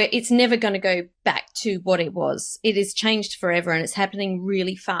life, where it's never going to go back to what it was. It is changed forever, and it's happening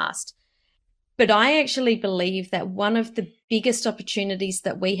really fast. But I actually believe that one of the biggest opportunities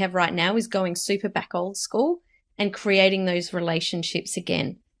that we have right now is going super back old school and creating those relationships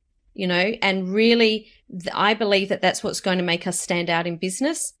again, and really I believe that that's what's going to make us stand out in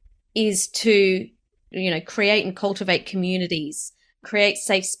business, is to, create and cultivate communities, create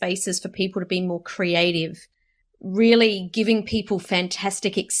safe spaces for people to be more creative, really giving people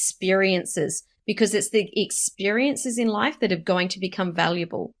fantastic experiences, because it's the experiences in life that are going to become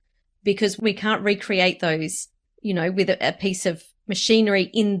valuable. Because we can't recreate those, with a piece of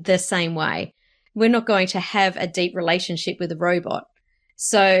machinery in the same way. We're not going to have a deep relationship with a robot.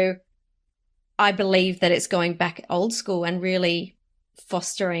 So I believe that it's going back old school and really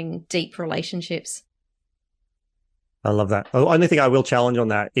fostering deep relationships. I love that. The only thing I will challenge on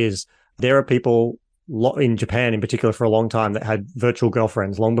that is there are people in Japan in particular for a long time that had virtual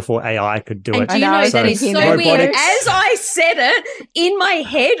girlfriends long before AI could do and it. do you know So that is so robotics- weird? As I said it, in my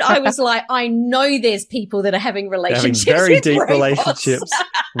head, I was like, I know there's people that are having They're having relationships very with deep robots. relationships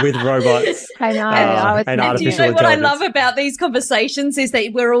with robots. I know. I was and And do you artificial know what I intelligence. love about these conversations is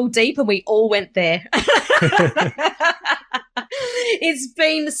that we're all deep and we all went there. It's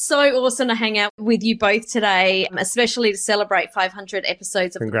been so awesome to hang out with you both today, especially to celebrate 500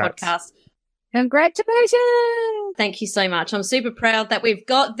 episodes of Congrats. the podcast. Congratulations. Thank you so much. I'm super proud that we've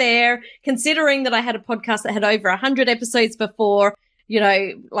got there, considering that I had a podcast that had over 100 episodes before. You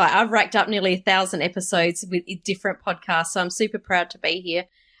know, like I've racked up nearly 1,000 episodes with different podcasts. So I'm super proud to be here.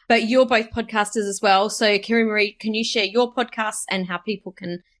 But you're both podcasters as well. So Kiri-Maree, can you share your podcasts and how people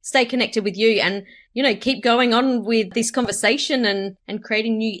can stay connected with you and, you know, keep going on with this conversation and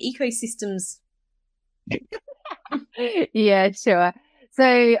creating new ecosystems? Yeah, sure.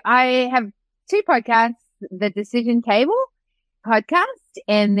 So I have 2 podcasts, the Decision Table podcast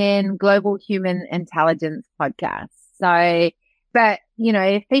and then Global Human Intelligence podcast. So, but, you know,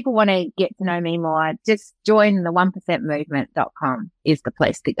 if people want to get to know me more, just join the 1%movement.com is the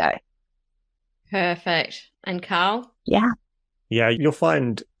place to go. Perfect. And Carl? Yeah. Yeah, you'll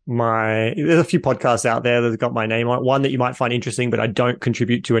find there's a few podcasts out there that have got my name on it. One that you might find interesting, but I don't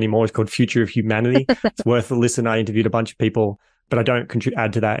contribute to anymore is called Future of Humanity. It's worth a listen. I interviewed a bunch of people, but I don't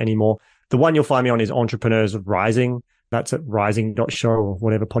add to that anymore. The one you'll find me on is Entrepreneurs Rising. That's at rising.show or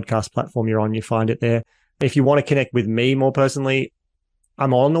whatever podcast platform you're on, you find it there. If you want to connect with me more personally,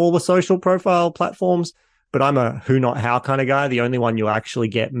 I'm on all the social profile platforms, but I'm a who, not how kind of guy. The only one you'll actually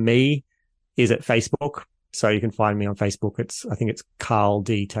get me is at Facebook. So you can find me on Facebook. I think it's Carl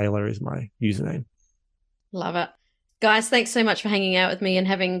D. Taylor is my username. Love it. Guys, thanks so much for hanging out with me and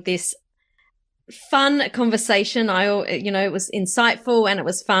having this fun conversation. It was insightful and it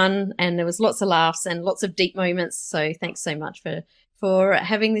was fun and there was lots of laughs and lots of deep moments. So thanks so much for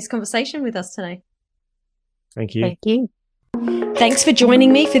having this conversation with us today. Thank you. Thank you. Thanks for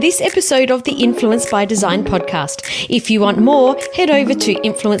joining me for this episode of the Influence by Design podcast. If you want more, head over to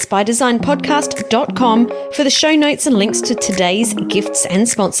influencebydesignpodcast.com for the show notes and links to today's gifts and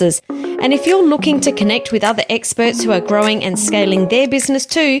sponsors. And if you're looking to connect with other experts who are growing and scaling their business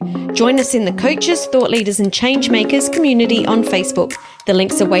too, join us in the Coaches, Thought Leaders and Change Makers community on Facebook. The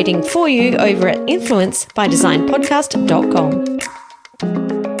links are waiting for you over at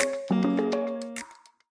influencebydesignpodcast.com.